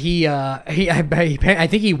 But I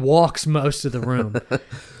think he walks most of the room.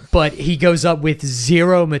 But he goes up with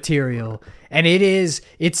zero material. And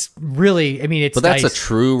it's really, I mean, it's But that's nice. a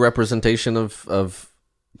true representation of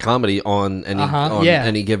comedy on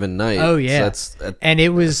any given night. Oh yeah. So and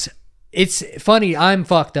it's funny. I'm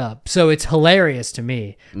fucked up, so it's hilarious to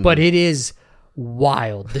me. But it is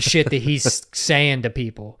wild the shit that he's saying to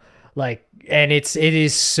people. Like, and it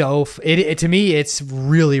is so. To me, it's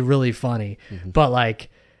really really funny. But like,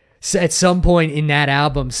 at some point in that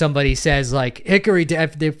album, somebody says like Hickory.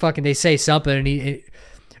 They say something, and they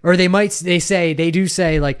do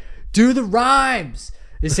say like, do the rhymes.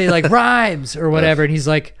 They say like rhymes or whatever, and he's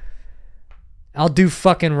like, I'll do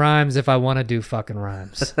fucking rhymes if I want to do fucking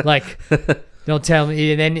rhymes. Like, don't tell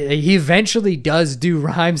me. And then he eventually does do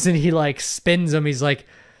rhymes, and he like spins them. He's like,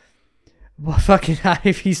 well, fucking,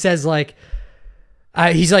 he says like,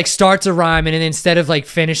 he's like starts a rhyme, and then instead of like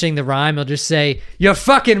finishing the rhyme, he'll just say, your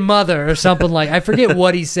fucking mother, or something like, I forget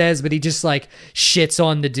what he says, but he just like shits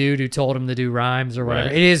on the dude who told him to do rhymes or whatever.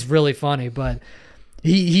 Right. It is really funny, but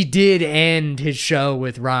he did end his show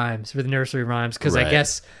with rhymes, with nursery rhymes, because I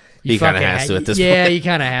guess he kind of has to at this point. Yeah, you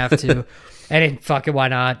kind of have to. And then fucking why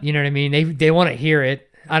not? You know what I mean? They want to hear it.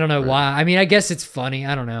 I don't know why. I mean, I guess it's funny.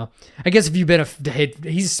 I don't know. I guess if you've been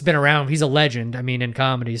he's been around. He's a legend. I mean, in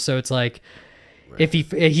comedy. So it's like, if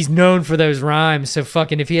he's known for those rhymes. So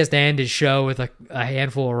fucking if he has to end his show with a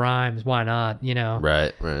handful of rhymes, why not? You know.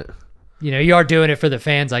 Right. You know, you are doing it for the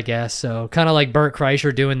fans, I guess. So kind of like Bert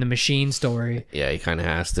Kreischer doing the Machine story. Yeah, he kind of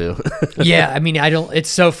has to. Yeah, I mean, it's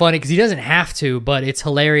so funny because he doesn't have to, but it's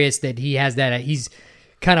hilarious that he has that. He's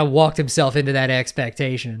kind of walked himself into that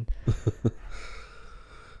expectation.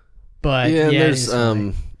 But yeah,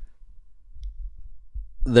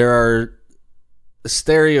 there are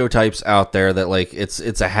stereotypes out there that like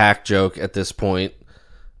it's a hack joke at this point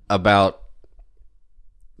about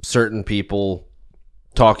certain people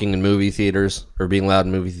talking in movie theaters or being loud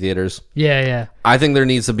in movie theaters. Yeah. I think there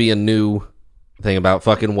needs to be a new thing about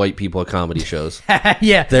fucking white people at comedy shows.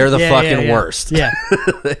 Yeah. They're the fucking worst. Yeah.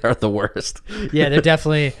 They are the worst. Yeah, they're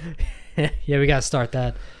definitely... Yeah, we got to start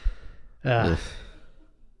that. Yeah.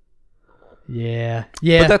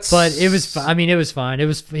 But it was... I mean, it was fine.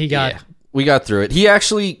 He got... Yeah, we got through it. He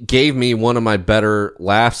actually gave me one of my better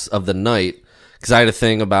laughs of the night because I had a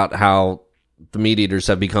thing about how the meat eaters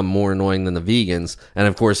have become more annoying than the vegans. And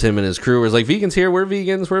of course, him and his crew was like, vegans here, we're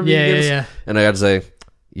vegans. Yeah. And I got to say,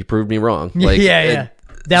 you proved me wrong. Like, yeah.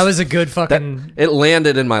 That was a good fucking... It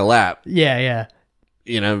landed in my lap. Yeah.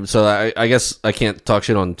 You know, so I guess I can't talk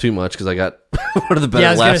shit on too much because I got one of the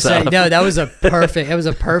better laughs out of it. No, that was a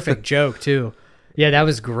perfect joke too. Yeah, that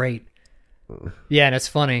was great. Yeah, and it's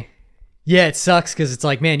funny. Yeah, it sucks because it's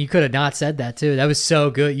like, man, you could have not said that too. That was so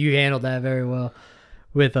good. You handled that very well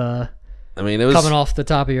with I mean, it was coming off the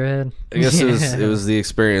top of your head. I guess it was the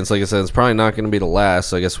experience. Like I said, it's probably not going to be the last.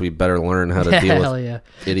 So I guess we better learn how to deal with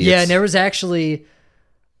idiots. Yeah, and there was actually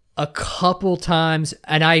a couple times,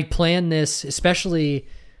 and I planned this, especially.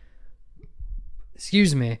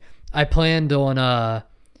 Excuse me. I planned on a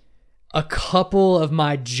couple of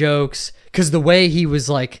my jokes because the way he was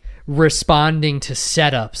like responding to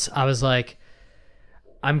setups, I was like,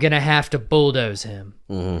 I'm gonna have to bulldoze him.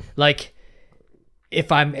 Mm-hmm. Like,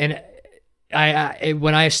 if I'm and I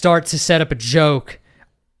when I start to set up a joke,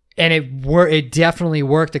 and it definitely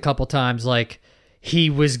worked a couple times. Like, he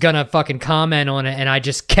was gonna fucking comment on it, and I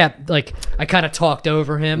just kept like I kind of talked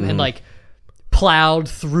over him and like plowed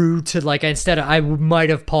through to like instead of I might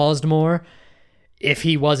have paused more if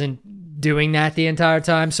he wasn't doing that the entire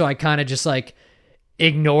time. So I kind of just like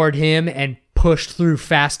ignored him and pushed through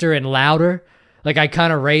faster and louder. Like I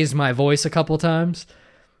kind of raised my voice a couple times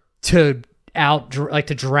to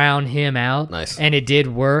drown him out. Nice. And it did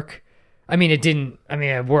work. I mean,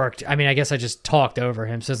 it worked. I mean, I guess I just talked over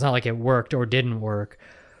him, so it's not like it worked or didn't work.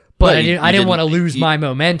 But I didn't want to lose my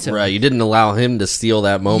momentum. Right, you didn't allow him to steal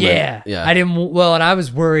that moment. Yeah. I didn't. Well, and I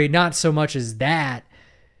was worried not so much as that,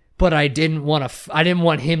 but I didn't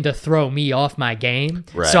want him to throw me off my game.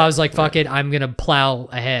 Right. So I was like, fuck it, I'm gonna plow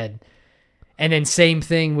ahead. And then same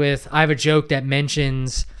thing with I have a joke that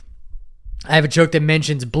mentions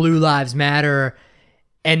Blue Lives Matter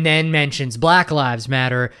and then mentions Black Lives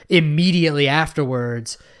Matter immediately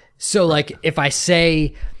afterwards. So like if I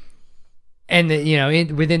say, and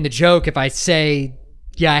within the joke, if I say,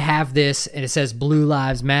 yeah, I have this and it says Blue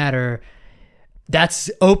Lives Matter,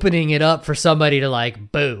 that's opening it up for somebody to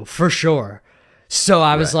like boo for sure. So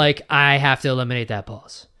I was like, I have to eliminate that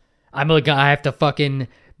pause. I have to fucking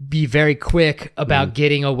be very quick about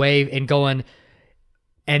getting away and going,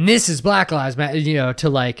 and this is Black Lives Matter, to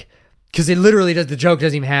like, because it literally does. The joke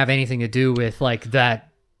doesn't even have anything to do with like that.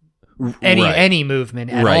 Any movement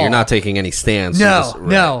at all. You're not taking any stance.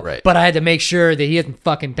 No. But I had to make sure that he doesn't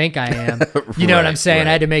fucking think I am. You know what I'm saying? Right.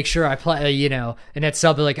 I had to make sure I play, and that's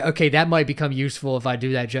something like, okay, that might become useful if I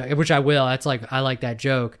do that joke, which I will. That's like, I like that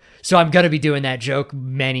joke. So I'm going to be doing that joke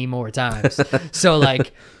many more times. So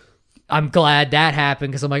like, I'm glad that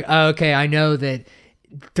happened because I'm like, oh, okay, I know that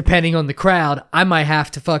depending on the crowd, I might have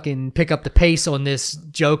to fucking pick up the pace on this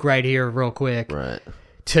joke right here real quick. Right.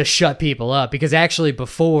 To shut people up, because actually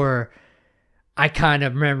before I kind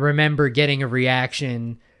of remember getting a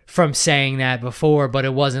reaction from saying that before, but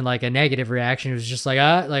it wasn't like a negative reaction. It was just like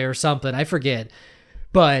or something. I forget,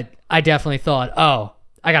 but I definitely thought, oh,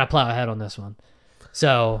 I gotta plow ahead on this one.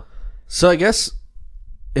 So I guess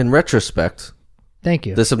in retrospect, thank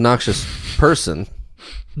you. This obnoxious person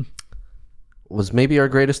was maybe our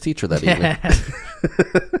greatest teacher that evening.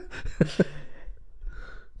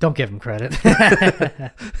 Don't give him credit.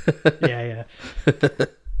 Yeah.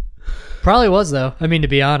 Probably was, though. I mean, to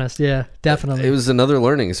be honest, yeah, definitely. It was another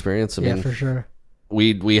learning experience. I mean, for sure.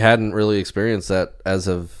 We hadn't really experienced that as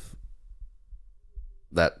of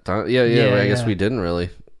that time. Yeah, I guess we didn't really.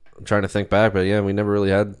 I'm trying to think back, but yeah, we never really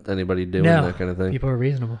had anybody doing that kind of thing. People are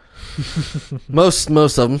reasonable. most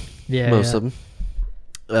of them. Yeah, most of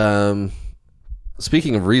them.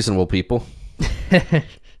 Speaking of reasonable people,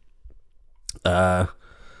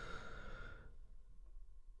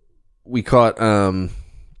 we caught Dave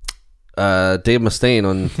Mustaine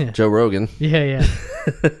on Joe Rogan. Yeah.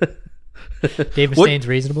 Dave Mustaine's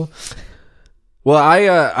reasonable. Well,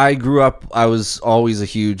 I grew up. I was always a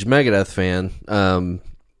huge Megadeth fan.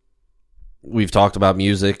 We've talked about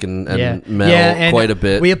music and metal quite a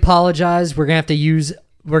bit. We apologize. We're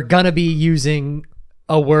gonna be using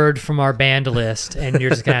a word from our band list, and you're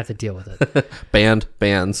just gonna have to deal with it.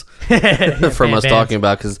 bands from us talking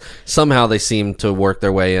about, because somehow they seem to work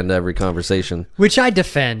their way into every conversation, which I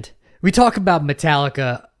defend. We talk about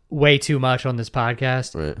Metallica way too much on this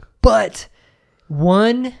podcast, right? But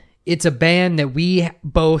one, it's a band that we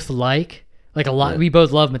both like a lot. Right. We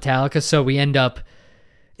both love Metallica, so we end up.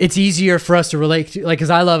 It's easier for us to relate to, like, because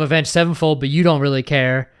I love Avenged Sevenfold, but you don't really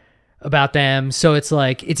care about them, so it's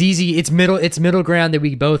like it's easy. It's middle ground that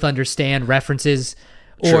we both understand references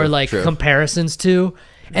or comparisons to,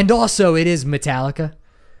 and also it is Metallica.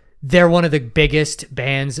 They're one of the biggest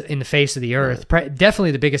bands in the face of the earth. Right. Definitely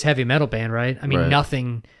the biggest heavy metal band, right? I mean,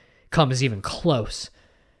 nothing comes even close.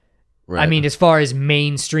 Right. I mean, as far as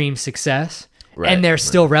mainstream success, and they're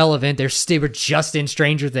still relevant. They were just in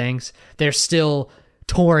Stranger Things. They're still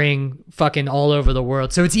touring fucking all over the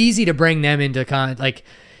world, so it's easy to bring them into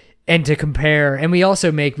and to compare. And we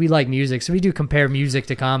like music, so we do compare music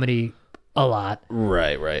to comedy a lot.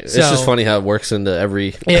 Right. So, it's just funny how it works into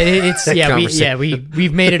every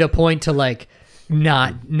we've made it a point to like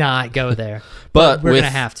not go there, but we're gonna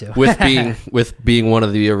have to with being one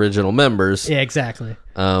of the original members. Yeah, exactly.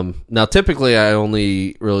 Now typically I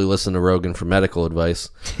only really listen to Rogan for medical advice,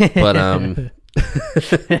 but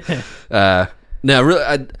no,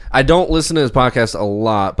 really, I don't listen to his podcast a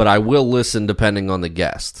lot, but I will listen depending on the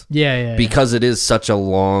guest. Yeah. Because it is such a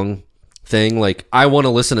long thing. Like, I want to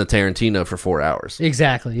listen to Tarantino for 4 hours.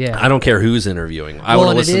 Exactly, yeah. I don't care who's interviewing. I want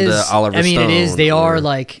to listen to Oliver Stone. I mean, it is. They are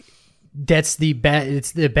like, that's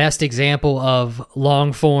it's the best example of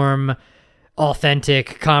long form,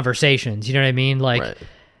 authentic conversations. You know what I mean? Like, right.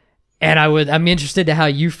 And I'm interested to how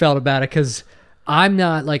you felt about it, because I'm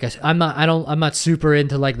not super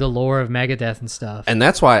into like the lore of Megadeth and stuff. And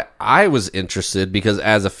that's why I was interested, because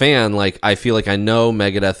as a fan, like, I feel like I know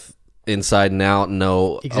Megadeth inside and out, and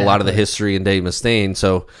know a lot of the history in Dave Mustaine.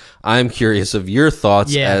 So I'm curious of your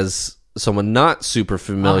thoughts as someone not super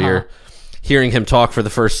familiar, hearing him talk for the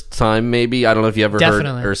first time. Maybe, I don't know if you ever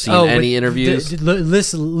heard or seen any interviews.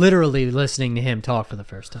 Literally listening to him talk for the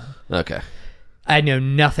first time. Okay. I know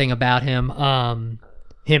nothing about him.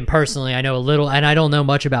 Him personally, I know a little, and I don't know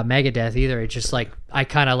much about Megadeth either. It's just like, I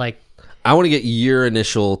kind of like... I want to get your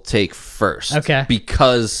initial take first. Okay.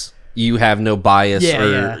 Because you have no bias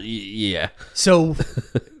Yeah. So,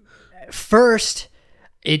 first,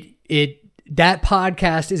 that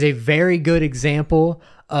podcast is a very good example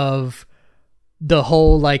of the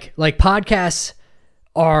whole, like podcasts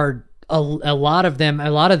are a lot of them,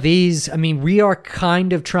 a lot of these, I mean, we are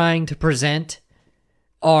kind of trying to present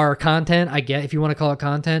our content, I get, if you want to call it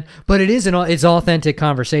content, but it's authentic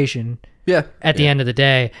conversation. Yeah. At the end of the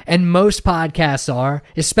day. And most podcasts are,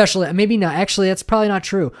 especially, maybe not, actually, that's probably not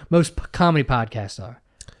true. Most comedy podcasts are.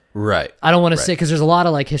 Right. I don't want to say, because there's a lot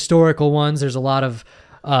of like historical ones. There's a lot of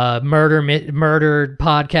murder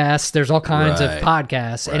podcasts. There's all kinds of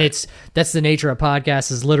podcasts. And that's the nature of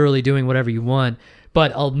podcasts, is literally doing whatever you want.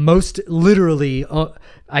 But most literally,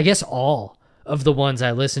 I guess all of the ones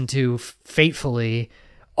I listen to faithfully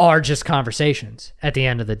are just conversations at the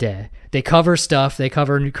end of the day. They cover stuff, they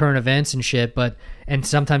cover current events and shit, and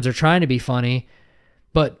sometimes they're trying to be funny,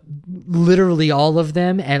 but literally all of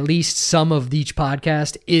them, at least some of each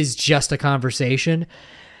podcast, is just a conversation.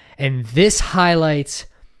 And this highlights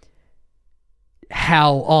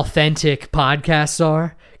how authentic podcasts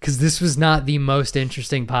are, because this was not the most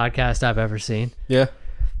interesting podcast I've ever seen. Yeah.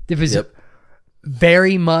 It was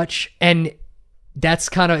very much, and that's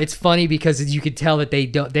kind of, it's funny because you could tell that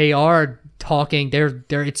they are talking,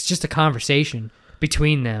 it's just a conversation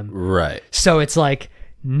between them. Right. So it's like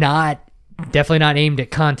definitely not aimed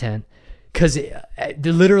at content, because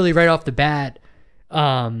literally right off the bat,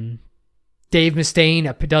 Dave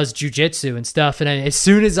Mustaine does jujitsu and stuff. And as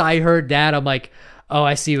soon as I heard that, I'm like, oh,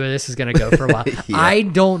 I see where this is going to go for a while. Yeah. I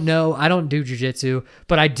don't know. I don't do jujitsu,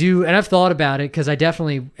 but I do. And I've thought about it because I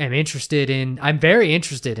definitely am I'm very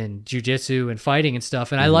interested in jujitsu and fighting and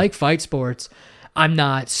stuff. And I like fight sports. I'm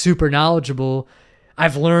not super knowledgeable.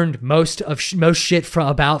 I've learned most shit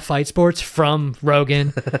about fight sports from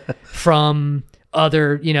Rogan, from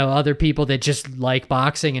other people that just like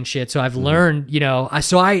boxing and shit. So I've learned,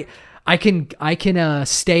 I can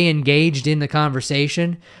stay engaged in the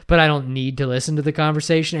conversation, but I don't need to listen to the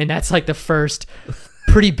conversation. And that's like the first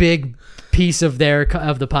pretty big piece of the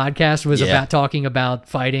podcast was about talking about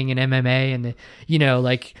fighting and MMA and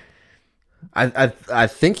like. I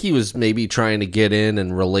think he was maybe trying to get in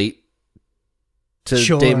and relate to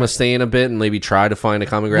Dave Mustaine a bit and maybe try to find a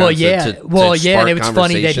common ground. Well, yeah. And it was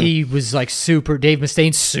funny that he was like Dave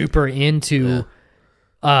Mustaine's super into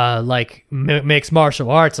like mixed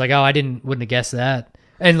martial arts. Like, oh, I wouldn't have guessed that.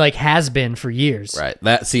 And like has been for years. Right.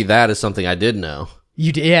 That is something I did know.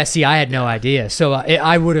 See, I had no idea. So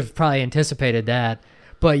I would have probably anticipated that.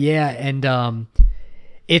 But yeah, and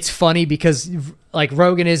it's funny because like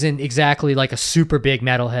Rogan isn't exactly like a super big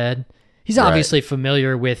metalhead. He's obviously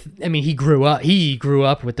familiar with, I mean, he grew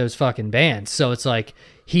up with those fucking bands. So it's like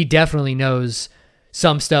he definitely knows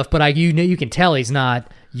some stuff, but you can tell he's not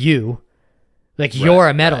you. Like you're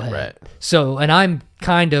a metalhead. Right. So, and I'm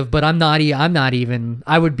kind of, but I'm not even,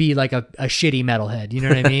 I would be like a shitty metalhead. You know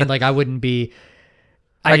what I mean? Like I wouldn't be,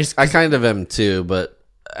 I kind of am too, but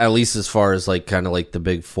at least as far as like kind of like the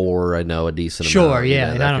big four, I know a decent amount. Sure,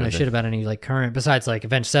 yeah. And I don't know shit about any like current, besides like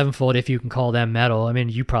Avenged Sevenfold, if you can call them metal. I mean,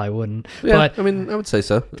 you probably wouldn't. Yeah, but I mean, I would say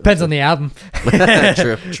so. Depends on the album.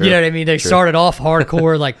 True. You know what I mean? They started off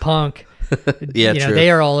hardcore like punk. Yeah, true. They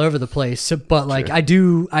are all over the place. So, but like I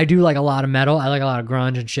do like a lot of metal. I like a lot of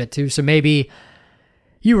grunge and shit too. So maybe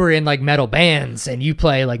you were in like metal bands and you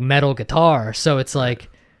play like metal guitar. So it's like,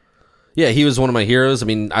 yeah, he was one of my heroes. I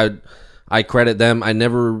mean, I credit them. I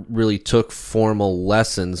never really took formal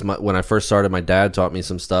lessons. When I first started, my dad taught me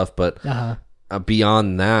some stuff, but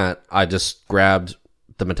beyond that, I just grabbed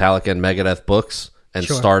the Metallica and Megadeth books and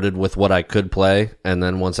started with what I could play. And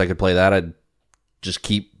then once I could play that, I'd just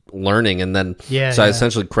keep learning. And then, I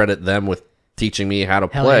essentially credit them with teaching me how to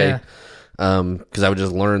play. Because I would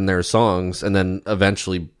just learn their songs and then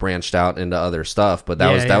eventually branched out into other stuff. But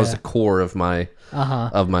that was the core of my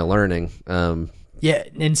learning. Yeah,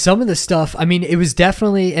 and some of the stuff, I mean, it was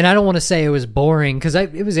definitely, and I don't want to say it was boring because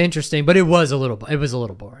it was interesting, but it was a little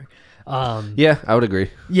boring. Yeah, I would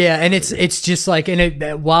agree. Yeah, and it's just like, and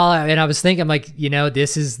I was thinking, like,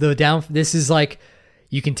 this is like,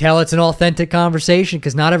 you can tell it's an authentic conversation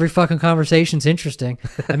because not every fucking conversation's interesting.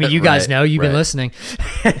 I mean, you guys know, you've been listening.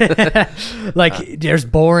 Like, there's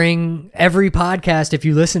boring, every podcast, if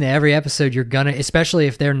you listen to every episode, you're gonna, especially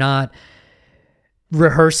if they're not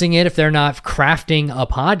rehearsing it, if they're not crafting a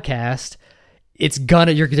podcast, it's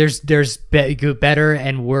gonna, there's better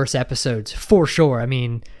and worse episodes for sure. I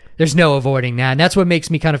mean, there's no avoiding that, and that's what makes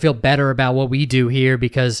me kind of feel better about what we do here,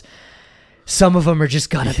 because some of them are just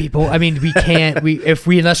gonna be I mean, we can't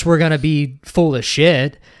unless we're gonna be full of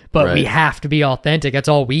shit, but we have to be authentic. That's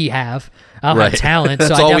all we have. I don't have talent.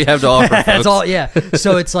 That's so all we have to offer, folks. That's all. Yeah.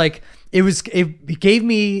 So it's like it gave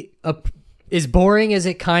me as boring as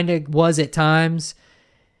it kind of was at times.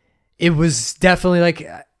 It was definitely like,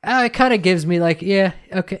 it kind of gives me like, yeah,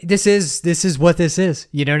 okay, this is what this is.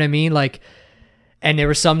 You know what I mean? Like, And there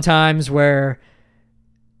were some times where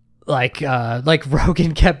like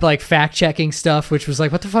Rogan kept like fact checking stuff, which was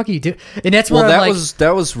like, what the fuck are you doing? And that's where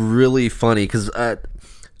that was really funny because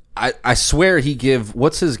I swear he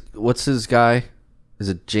what's his guy? Is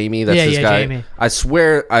it Jamie? That's his guy. Jamie. I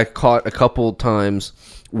swear I caught a couple times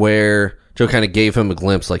where Joe kind of gave him a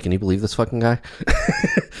glimpse, like, can you believe this fucking guy?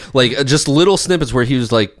 Like just little snippets where he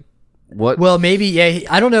was like, what? Well, maybe, yeah.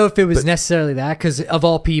 I don't know if it was necessarily that, because of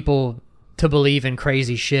all people to believe in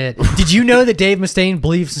crazy shit. Did you know that Dave Mustaine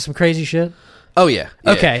believes in some crazy shit? Oh, yeah.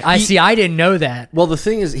 Okay, I see. I didn't know that. Well, the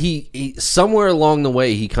thing is, he somewhere along the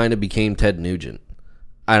way, he kind of became Ted Nugent.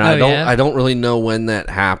 And I don't really know when that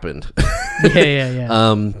happened.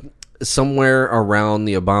 Yeah. Somewhere around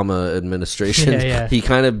the Obama administration, he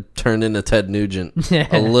kind of turned into Ted Nugent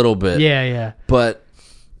a little bit. Yeah. But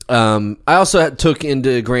I also took with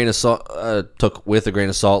a grain of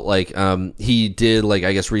salt, like he did, like,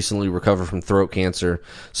 I guess recently recover from throat cancer,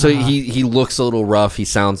 so he looks a little rough, he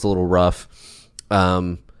sounds a little rough,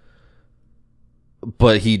 but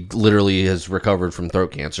he literally has recovered from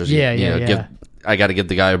throat cancer. So I got to give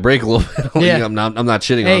the guy a break a little bit. I'm not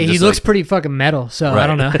shitting on him. He looks pretty fucking metal, so right. I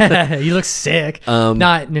don't know. He looks sick,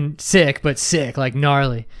 not sick, but sick, like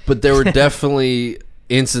gnarly. But there were definitely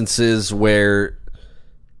instances where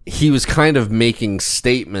he was kind of making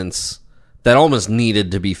statements that almost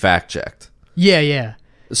needed to be fact checked. Yeah.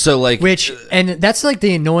 So like, and that's like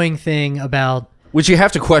the annoying thing about. Which you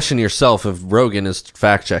have to question yourself if Rogan is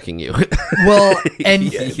fact checking you. Well, and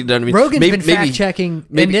you know what I mean? Rogan's been fact checking,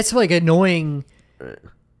 and it's like annoying.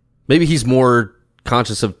 Maybe he's more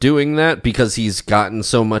conscious of doing that because he's gotten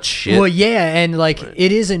so much shit. Well, yeah, and like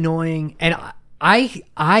it is annoying, and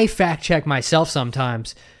I fact check myself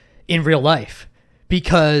sometimes in real life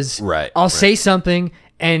because I'll say something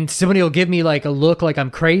and somebody will give me like a look like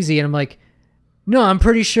I'm crazy, and I'm like, no, I'm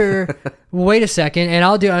pretty sure. Wait a second, and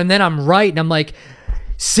I'll do, and then I'm right, and I'm like,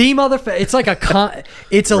 see, motherfucker. It's like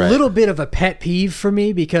it's a little bit of a pet peeve for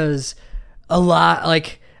me because a lot,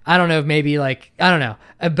 like, I don't know, maybe like, I don't know,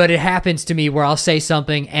 but it happens to me where I'll say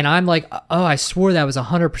something and I'm like, oh, I swore that was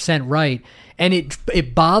 100% right, and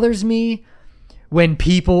it bothers me when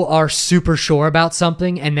people are super sure about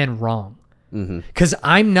something and then wrong, because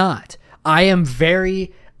I'm not. I am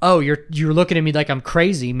very. Oh, you're looking at me like I'm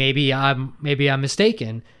crazy. Maybe I'm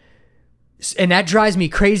mistaken. And that drives me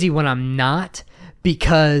crazy when I'm not,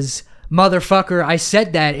 because motherfucker, I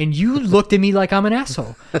said that and you looked at me like I'm an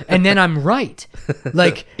asshole. And then I'm right.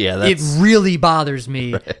 Like, it really bothers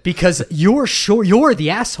me because you're the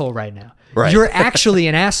asshole right now. Right. You're actually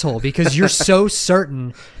an asshole because you're so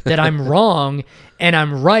certain that I'm wrong and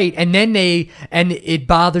I'm right. And then it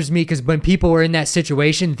bothers me because when people are in that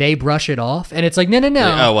situation, they brush it off. And it's like, no.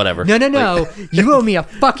 Oh, whatever. No. You owe me a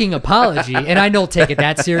fucking apology. And I don't take it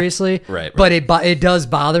that seriously. Right. But it does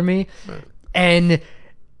bother me. Right. And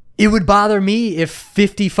it would bother me if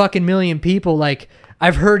 50 fucking million people, like,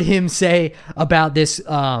 I've heard him say about this,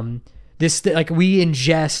 like, we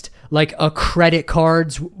ingest like a credit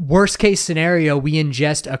card's worst case scenario, we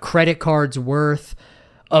ingest a credit card's worth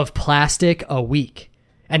of plastic a week.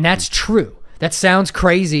 And that's true. That sounds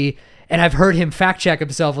crazy. And I've heard him fact check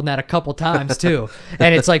himself on that a couple times too.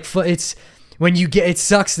 And it's like, it's when you get, it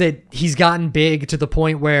sucks that he's gotten big to the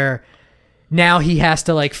point where now he has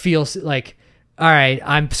to like feel like, all right,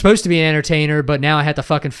 I'm supposed to be an entertainer, but now I have to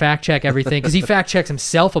fucking fact check everything. Cause he fact checks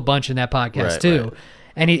himself a bunch in that podcast too. Right.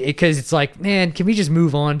 And because it's like, man, can we just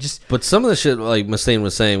move on? But some of the shit, like Mustaine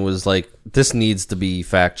was saying, was like, this needs to be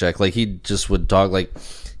fact checked. Like, he just would talk like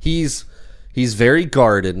he's very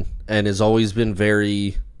guarded and has always been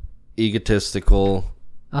very egotistical.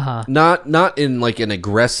 Not in like an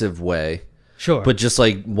aggressive way, sure, but just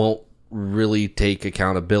like won't really take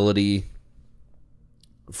accountability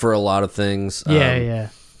for a lot of things. And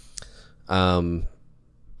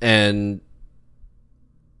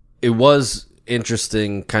it was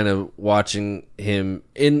interesting kind of watching him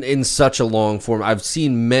in such a long form. I've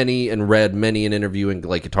seen many and read many an interview in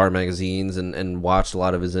like guitar magazines and watched a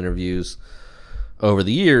lot of his interviews over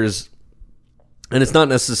the years, and it's not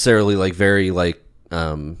necessarily like very like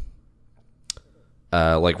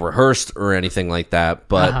rehearsed or anything like that,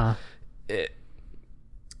 but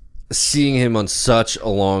seeing him on such a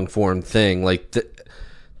long form thing, like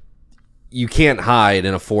you can't hide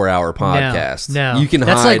in a 4-hour podcast. No. You can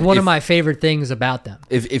That's hide like one of my favorite things about them.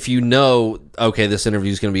 If you know, okay, this interview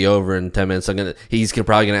is going to be over in 10 minutes, he's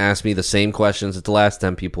probably going to ask me the same questions that the last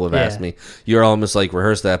 10 people have asked me. You're almost like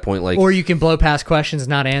rehearsed at that point. Like, or you can blow past questions,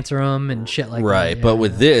 not answer them and shit like that. Right. Yeah. But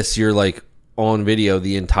with this, you're like on video.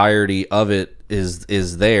 The entirety of it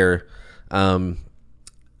is there.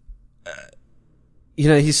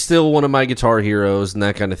 he's still one of my guitar heroes and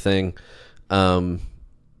that kind of thing.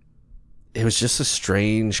 It was just a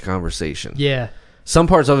strange conversation. Yeah. Some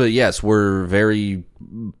parts of it, yes, were very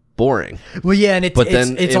boring. Well, yeah, and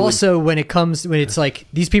it's also when it's like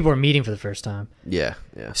these people are meeting for the first time. Yeah.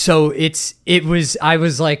 So I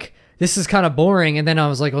was like, this is kind of boring, and then I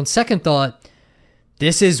was like, on second thought,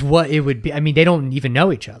 this is what it would be. I mean, they don't even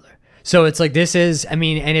know each other. So it's like, this is, I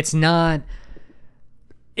mean, and it's not,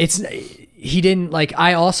 he didn't, like,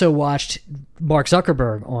 I also watched Mark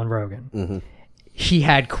Zuckerberg on Rogan. Mm-hmm. He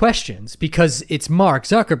had questions because it's Mark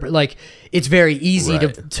Zuckerberg. Like, it's very easy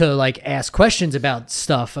to like ask questions about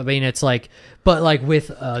stuff. I mean, it's like, but like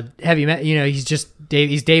with heavy metal, he's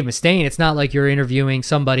Dave Mustaine. It's not like you're interviewing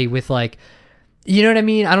somebody with like, you know what I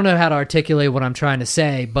mean? I don't know how to articulate what I'm trying to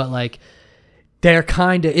say, but like, they're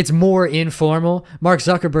it's more informal. Mark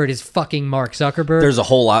Zuckerberg is fucking Mark Zuckerberg. There's a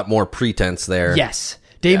whole lot more pretense there. Yes.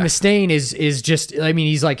 Dave Mustaine is just, I mean,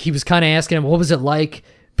 he was kind of asking him, what was it like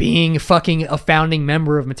being fucking a founding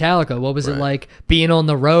member of Metallica? What was it like being on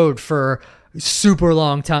the road for super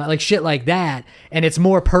long time? Like shit like that. And it's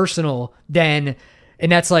more personal and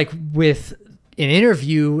that's like with an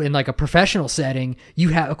interview in like a professional setting, you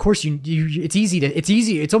have, of course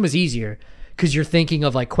it's almost easier because you're thinking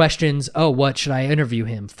of like questions. Oh, what should I interview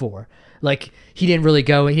him for? Like he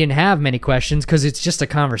didn't have many questions because it's just a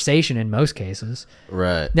conversation in most cases.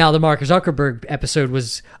 Right. Now the Mark Zuckerberg episode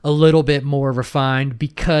was a little bit more refined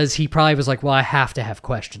because he probably was like, well, I have to have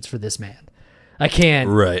questions for this man. I can't.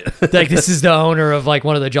 Right. Like this is the owner of like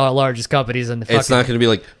one of the largest companies in the fucking. It's not going to be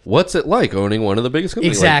like, what's it like owning one of the biggest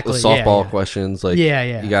companies? Exactly. Like, the softball questions. Like,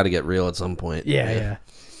 you got to get real at some point. Yeah.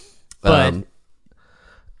 But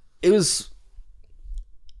it was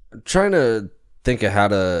trying to think of how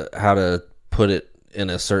to put it in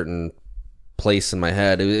a certain place in my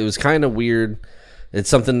head. It was kind of weird. It's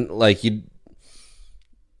something like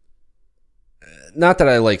not that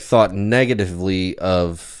I like thought negatively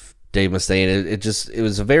of Dave Mustaine. It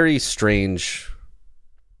was a very strange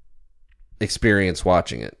experience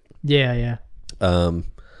watching it. Yeah.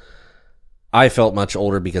 I felt much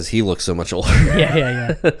older because he looked so much older.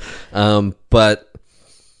 Yeah. But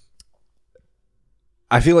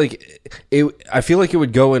I feel like it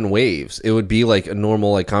would go in waves. It would be like a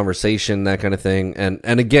normal like conversation, that kind of thing.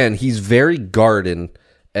 And again, he's very guarded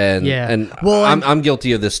and well, I'm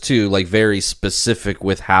guilty of this too, like very specific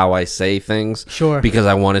with how I say things. Sure. Because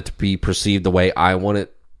I want it to be perceived the way I want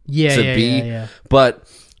it to be. Yeah. But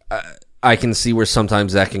I can see where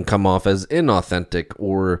sometimes that can come off as inauthentic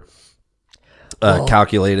or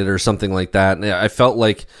calculated or something like that. And I felt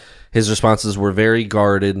like his responses were very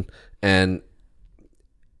guarded and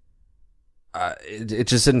it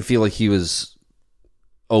just didn't feel like he was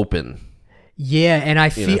open. Yeah, and I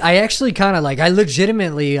actually kind of like, I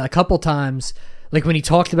legitimately a couple times, like when he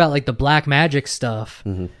talked about like the black magic stuff.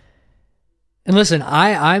 Mm-hmm. And listen,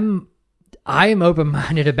 I am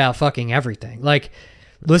open-minded about fucking everything. Like,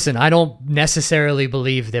 listen, I don't necessarily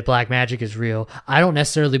believe that black magic is real. I don't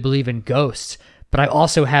necessarily believe in ghosts, but I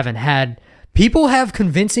also haven't had, people have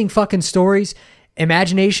convincing fucking stories.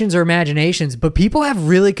 Imaginations are imaginations, but people have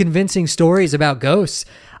really convincing stories about ghosts.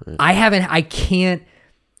 Right.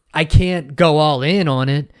 I can't go all in on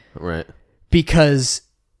it. Right. Because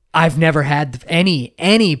I've never had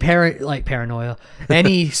any paranoia,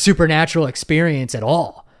 any supernatural experience at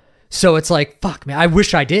all. So it's like, fuck, man, I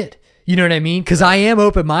wish I did. You know what I mean? Because I am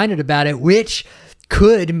open-minded about it, which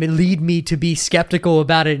could lead me to be skeptical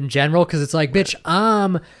about it in general. Because it's like, bitch,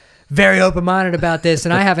 I'm very open-minded about this,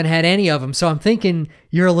 and I haven't had any of them, so I'm thinking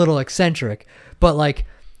you're a little eccentric. But like,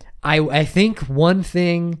 I think one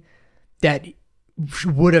thing that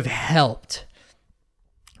would have helped,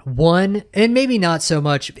 and maybe not so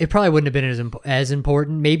much, it probably wouldn't have been as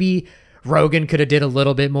important. Maybe Rogan could have did a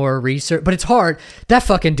little bit more research, but it's hard. That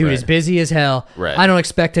fucking dude is busy as hell. Right. I don't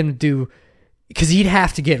expect him to do, because he'd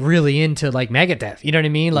have to get really into like Megadeth. You know what I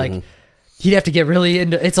mean? Like, he'd have to get really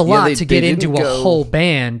into, it's a lot to get into a whole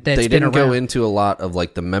band that's been around. They didn't go into a lot of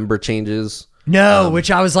like the member changes. No, which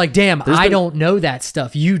I was like, damn, I don't know that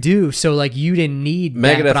stuff. You do, so like you didn't need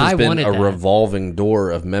Megadeth that, but has I been wanted a that. revolving door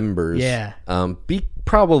of members. Yeah.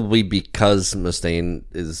 Probably because Mustaine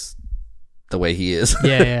is the way he is.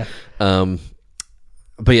 Yeah. But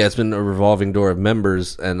yeah, it's been a revolving door of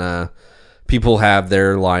members, and people have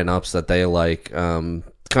their lineups that they like.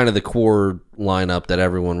 Kind of the core lineup that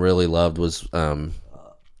everyone really loved was Dave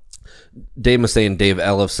Mustaine and Dave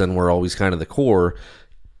Ellefson were always kind of the core.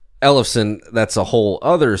 Ellefson, that's a whole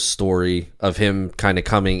other story of him kind of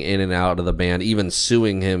coming in and out of the band, even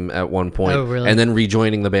suing him at one point, oh, really? And then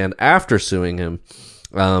rejoining the band after suing him.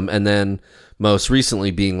 And then most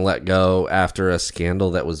recently being let go after a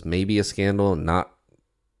scandal that was maybe a scandal, not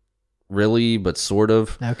really, but sort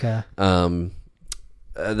of. Okay.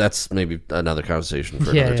 That's maybe another conversation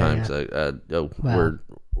for another time. Yeah. So, Wow.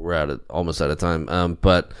 we're almost out of time.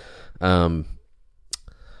 But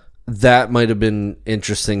that might have been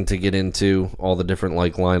interesting to get into, all the different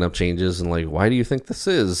like lineup changes and like, why do you think this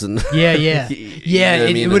is? And Yeah. You know what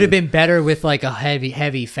I mean? It would have been better with like a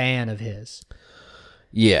heavy fan of his.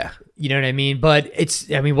 Yeah. You know what I mean? But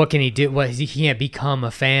what can he do? He can't become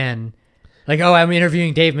a fan. Like, oh, I'm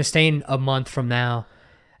interviewing Dave Mustaine a month from now.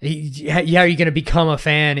 Yeah, are you going to become a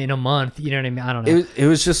fan in a month? You know what I mean? I don't know. It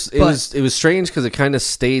was strange because it kind of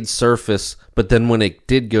stayed surface, but then when it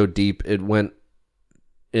did go deep, it went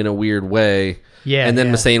in a weird way. Yeah. And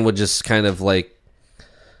then Mustaine would just kind of like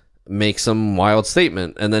make some wild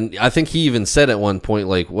statement. And then I think he even said at one point,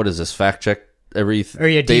 like, what is this, fact check everything? Or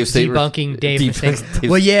debunking Dave Mustaine.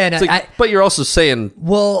 Well, yeah. And but you're also saying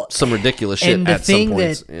some ridiculous shit at some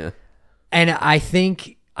points. And I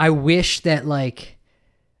think, I wish that like,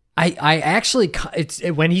 I actually,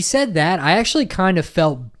 when he said that, I actually kind of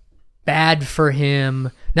felt bad for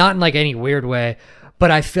him, not in like any weird way,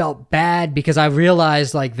 but I felt bad because I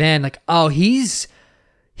realized like then, like, oh, he's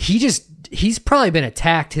probably been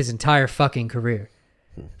attacked his entire fucking career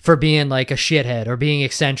for being like a shithead or being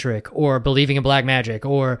eccentric or believing in black magic,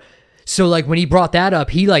 or so like when he brought that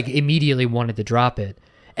up, he like immediately wanted to drop it.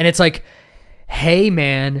 And it's like, hey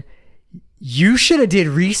man, you should have did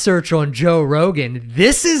research on Joe Rogan.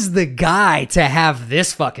 This is the guy to have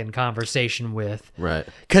this fucking conversation with. Right.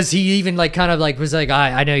 Because he even like kind of like was like,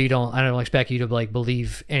 I know I don't expect you to like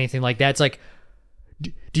believe anything like that. It's like,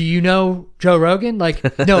 do you know Joe Rogan? Like,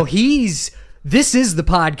 no, this is the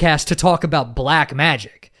podcast to talk about black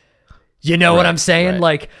magic. You know what I'm saying? Right.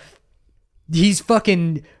 Like, he's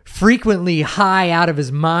fucking frequently high out of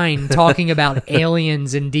his mind talking about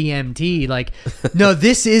aliens and DMT. Like, no,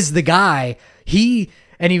 this is the guy. He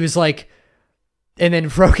was like, and then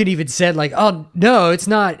Rogan even said like, oh no, it's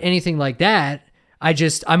not anything like that.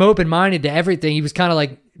 I'm open-minded to everything. He was kind of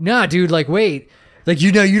like, nah, dude, like, wait, like,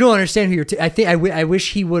 you don't understand who you're, I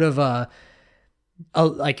wish he would have,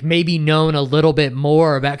 like maybe known a little bit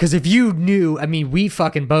more about, because if you knew, I mean, we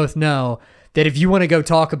fucking both know that if you want to go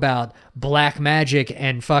talk about black magic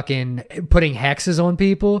and fucking putting hexes on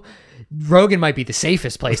people, Rogan might be the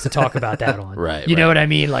safest place to talk about that on. Right. You know what I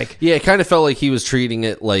mean? Like, yeah, it kind of felt like he was treating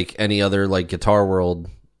it like any other like Guitar World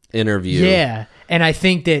interview. Yeah. And I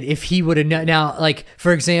think that if he would have now, like,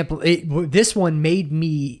 for example, this one made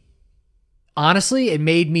me, honestly, it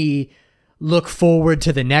made me look forward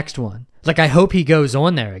to the next one. Like, I hope he goes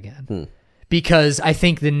on there again because I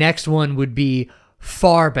think the next one would be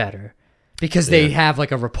far better. Because they have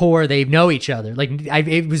like a rapport, they know each other. Like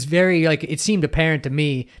it was very like, it seemed apparent to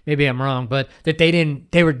me, maybe I'm wrong, but that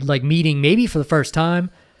they were like meeting maybe for the first time.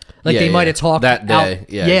 Like they might have talked that day.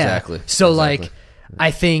 Yeah, exactly. So exactly. like, I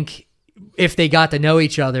think if they got to know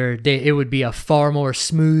each other, it would be a far more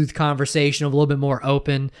smooth conversation, a little bit more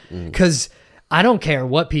open. Because I don't care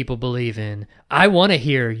what people believe in. I want to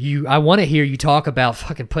hear you talk about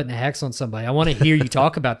fucking putting a hex on somebody. I want to hear you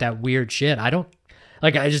talk about that weird shit.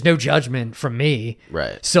 Like, I just no judgment from me.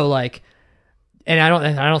 Right. So like, and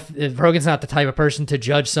I don't, Rogan's not the type of person to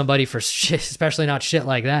judge somebody for shit, especially not shit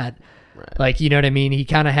like that. Right. Like, you know what I mean? He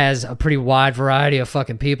kind of has a pretty wide variety of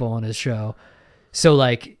fucking people on his show. So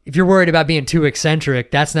like, if you're worried about being too eccentric,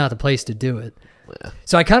 that's not the place to do it. Yeah.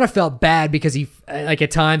 So I kind of felt bad because he, like at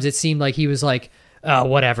times it seemed like he was like,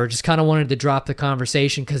 whatever, just kind of wanted to drop the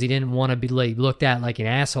conversation because he didn't want to be like looked at like an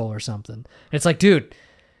asshole or something. And it's like, dude,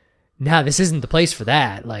 no, this isn't the place for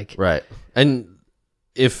that. Like, right. And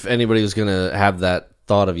if anybody was gonna have that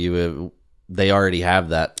thought of you, they already have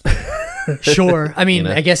that. Sure. I mean, You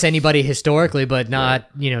know? I guess anybody historically, but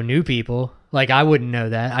not new people. Like, I wouldn't know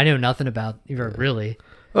that. I know nothing about really.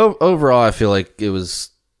 Overall, I feel like it was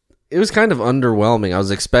kind of underwhelming. I was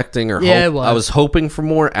expecting I was hoping for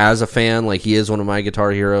more as a fan. Like, he is one of my guitar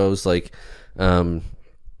heroes. Like, and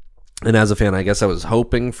as a fan, I guess I was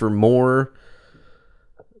hoping for more.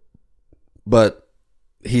 But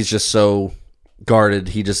he's just so guarded.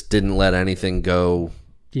 He just didn't let anything go.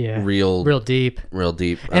 Yeah, real deep.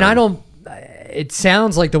 And I don't. It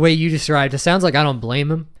sounds like the way you described. It sounds like I don't blame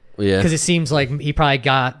him. Yeah, because it seems like he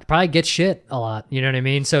probably gets shit a lot. You know what I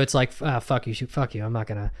mean? So it's like, fuck you. I'm not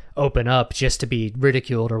gonna open up just to be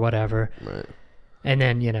ridiculed or whatever. Right. And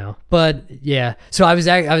then but yeah. So I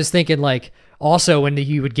was thinking like also when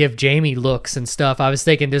you would give Jamie looks and stuff, I was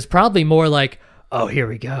thinking there's probably more like, oh, here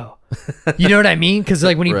we go. You know what I mean? Because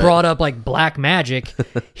like when he brought up like black magic,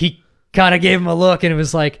 he kind of gave him a look and it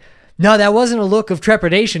was like, No, that wasn't a look of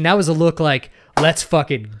trepidation. That was a look like, let's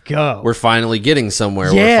fucking go. We're finally getting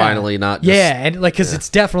somewhere. We're finally not just... Yeah, and like, because it's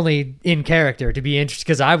definitely in character to be interested,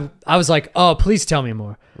 because I was like, oh, please tell me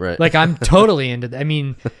more. Right. Like, I'm totally into that. I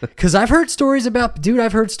mean, because I've heard stories about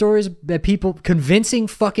people, convincing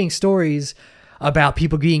fucking stories about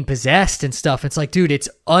people being possessed and stuff. It's like, dude, it's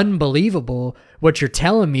unbelievable what you're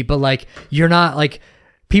telling me, but like, you're not, like,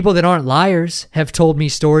 people that aren't liars have told me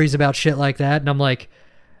stories about shit like that, and I'm like,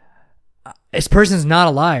 this person's not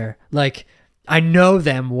a liar. Like, I know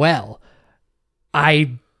them well.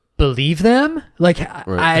 I believe them. Like,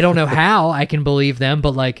 right. I don't know how I can believe them,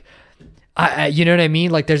 but like, you know what I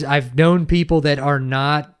mean? Like, I've known people that are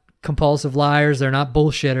not compulsive liars. They're not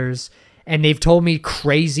bullshitters. And they've told me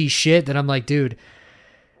crazy shit that I'm like, dude,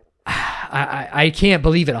 I can't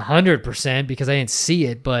believe it 100% because I didn't see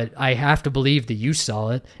it, but I have to believe that you saw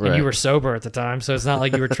it and right. You were sober at the time. So it's not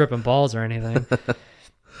like you were tripping balls or anything.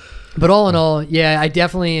 But all in all, yeah, it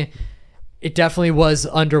definitely was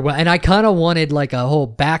underwhelming. And I kind of wanted like a whole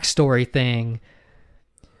backstory thing.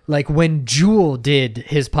 Like when Jewel did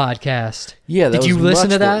his podcast. Yeah, did you listen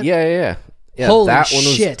to that? Yeah. Holy that one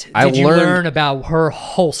was, shit. Did you learn about her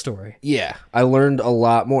whole story? Yeah, I learned a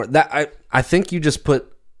lot more. I think you just put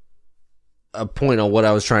a point on what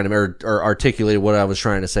I was trying to, or articulated what I was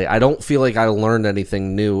trying to say. I don't feel like I learned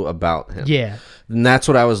anything new about him. Yeah. And that's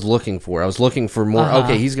what I was looking for. I was looking for more.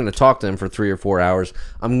 Okay, he's going to talk to him for 3 or 4 hours.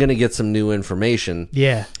 I'm going to get some new information.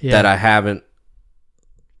 Yeah. That I haven't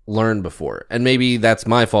learned before. And maybe that's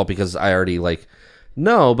my fault because I already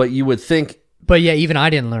no, but you would think. But yeah, even I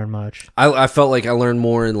didn't learn much. I felt like I learned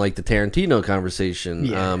more in like the Tarantino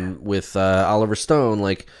conversation with Oliver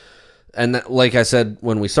Stone. And like I said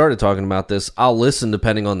when we started talking about this, I'll listen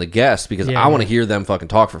depending on the guest because I want to hear them fucking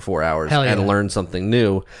talk for 4 hours and learn something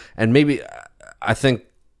new. And maybe I think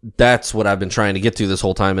that's what I've been trying to get to this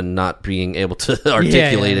whole time and not being able to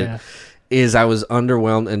articulate it. Is I was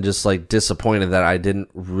underwhelmed and just like disappointed that I didn't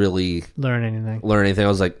really learn anything. I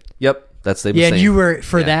was like, yep, that's the same. And you were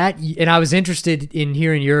for that, and I was interested in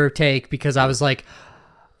hearing your take because I was like,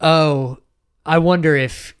 oh, I wonder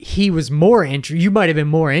if he was more you might have been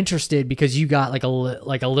more interested because you got like a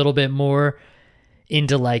little bit more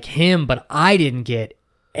into like him, but I didn't get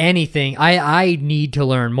anything. I need to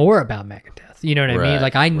learn more about Megadeth. You know what I mean?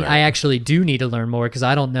 Like I actually do need to learn more because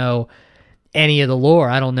I don't know any of the lore.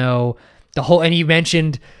 I don't know the whole. And you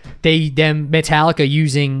mentioned them Metallica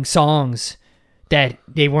using songs that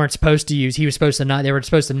they weren't supposed to use. They were supposed to not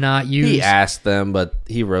use. He asked them, but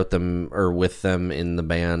he wrote them or with them in the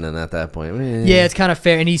band, and at that point, yeah, it's kind of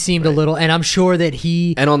fair. And he seemed a little, and I'm sure that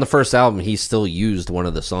and on the first album, he still used one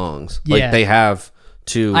of the songs. Like they have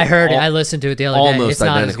two. I heard it. I listened to it the other day. Almost it's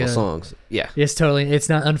not identical as good. Songs. Yeah, it's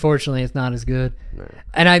not. Unfortunately, it's not as good. No.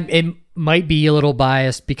 And it might be a little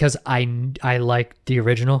biased because I like the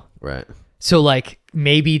original. Right. So like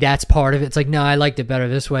maybe that's part of it. It's like, no, I liked it better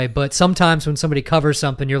this way. But sometimes when somebody covers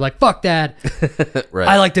something, you're like, fuck that. Right.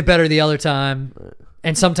 I liked it better the other time. Right.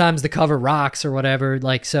 And sometimes the cover rocks or whatever.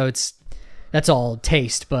 Like, so that's all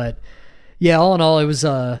taste. But yeah, all in all, it was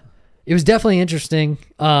definitely interesting.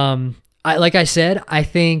 Like I said, I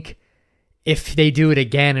think if they do it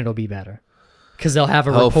again, it'll be better because they'll have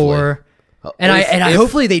a rapport. And I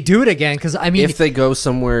hopefully they do it again because I mean, if they go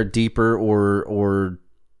somewhere deeper or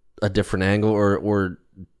a different angle or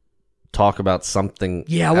talk about something.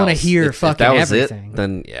 Yeah, I want to hear fucking if that was everything. It,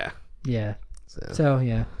 then yeah. Yeah. So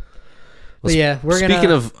yeah. But well, yeah,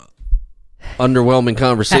 speaking of underwhelming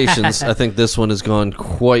conversations, I think this one has gone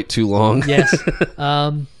quite too long. Yes.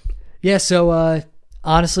 Yeah. So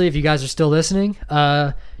honestly, if you guys are still listening,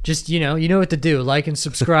 just you know what to do. Like and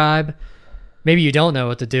subscribe. Maybe you don't know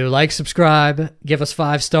what to do. Like, subscribe, give us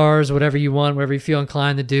 5 stars, whatever you want, whatever you feel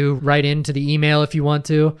inclined to do. Write into the email if you want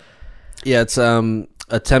to. Yeah, it's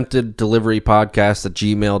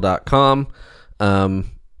attempteddeliverypodcast@gmail.com.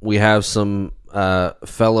 We have some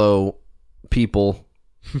fellow people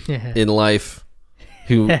in life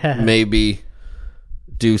who maybe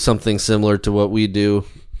do something similar to what we do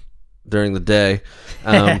during the day.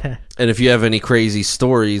 And if you have any crazy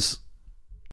stories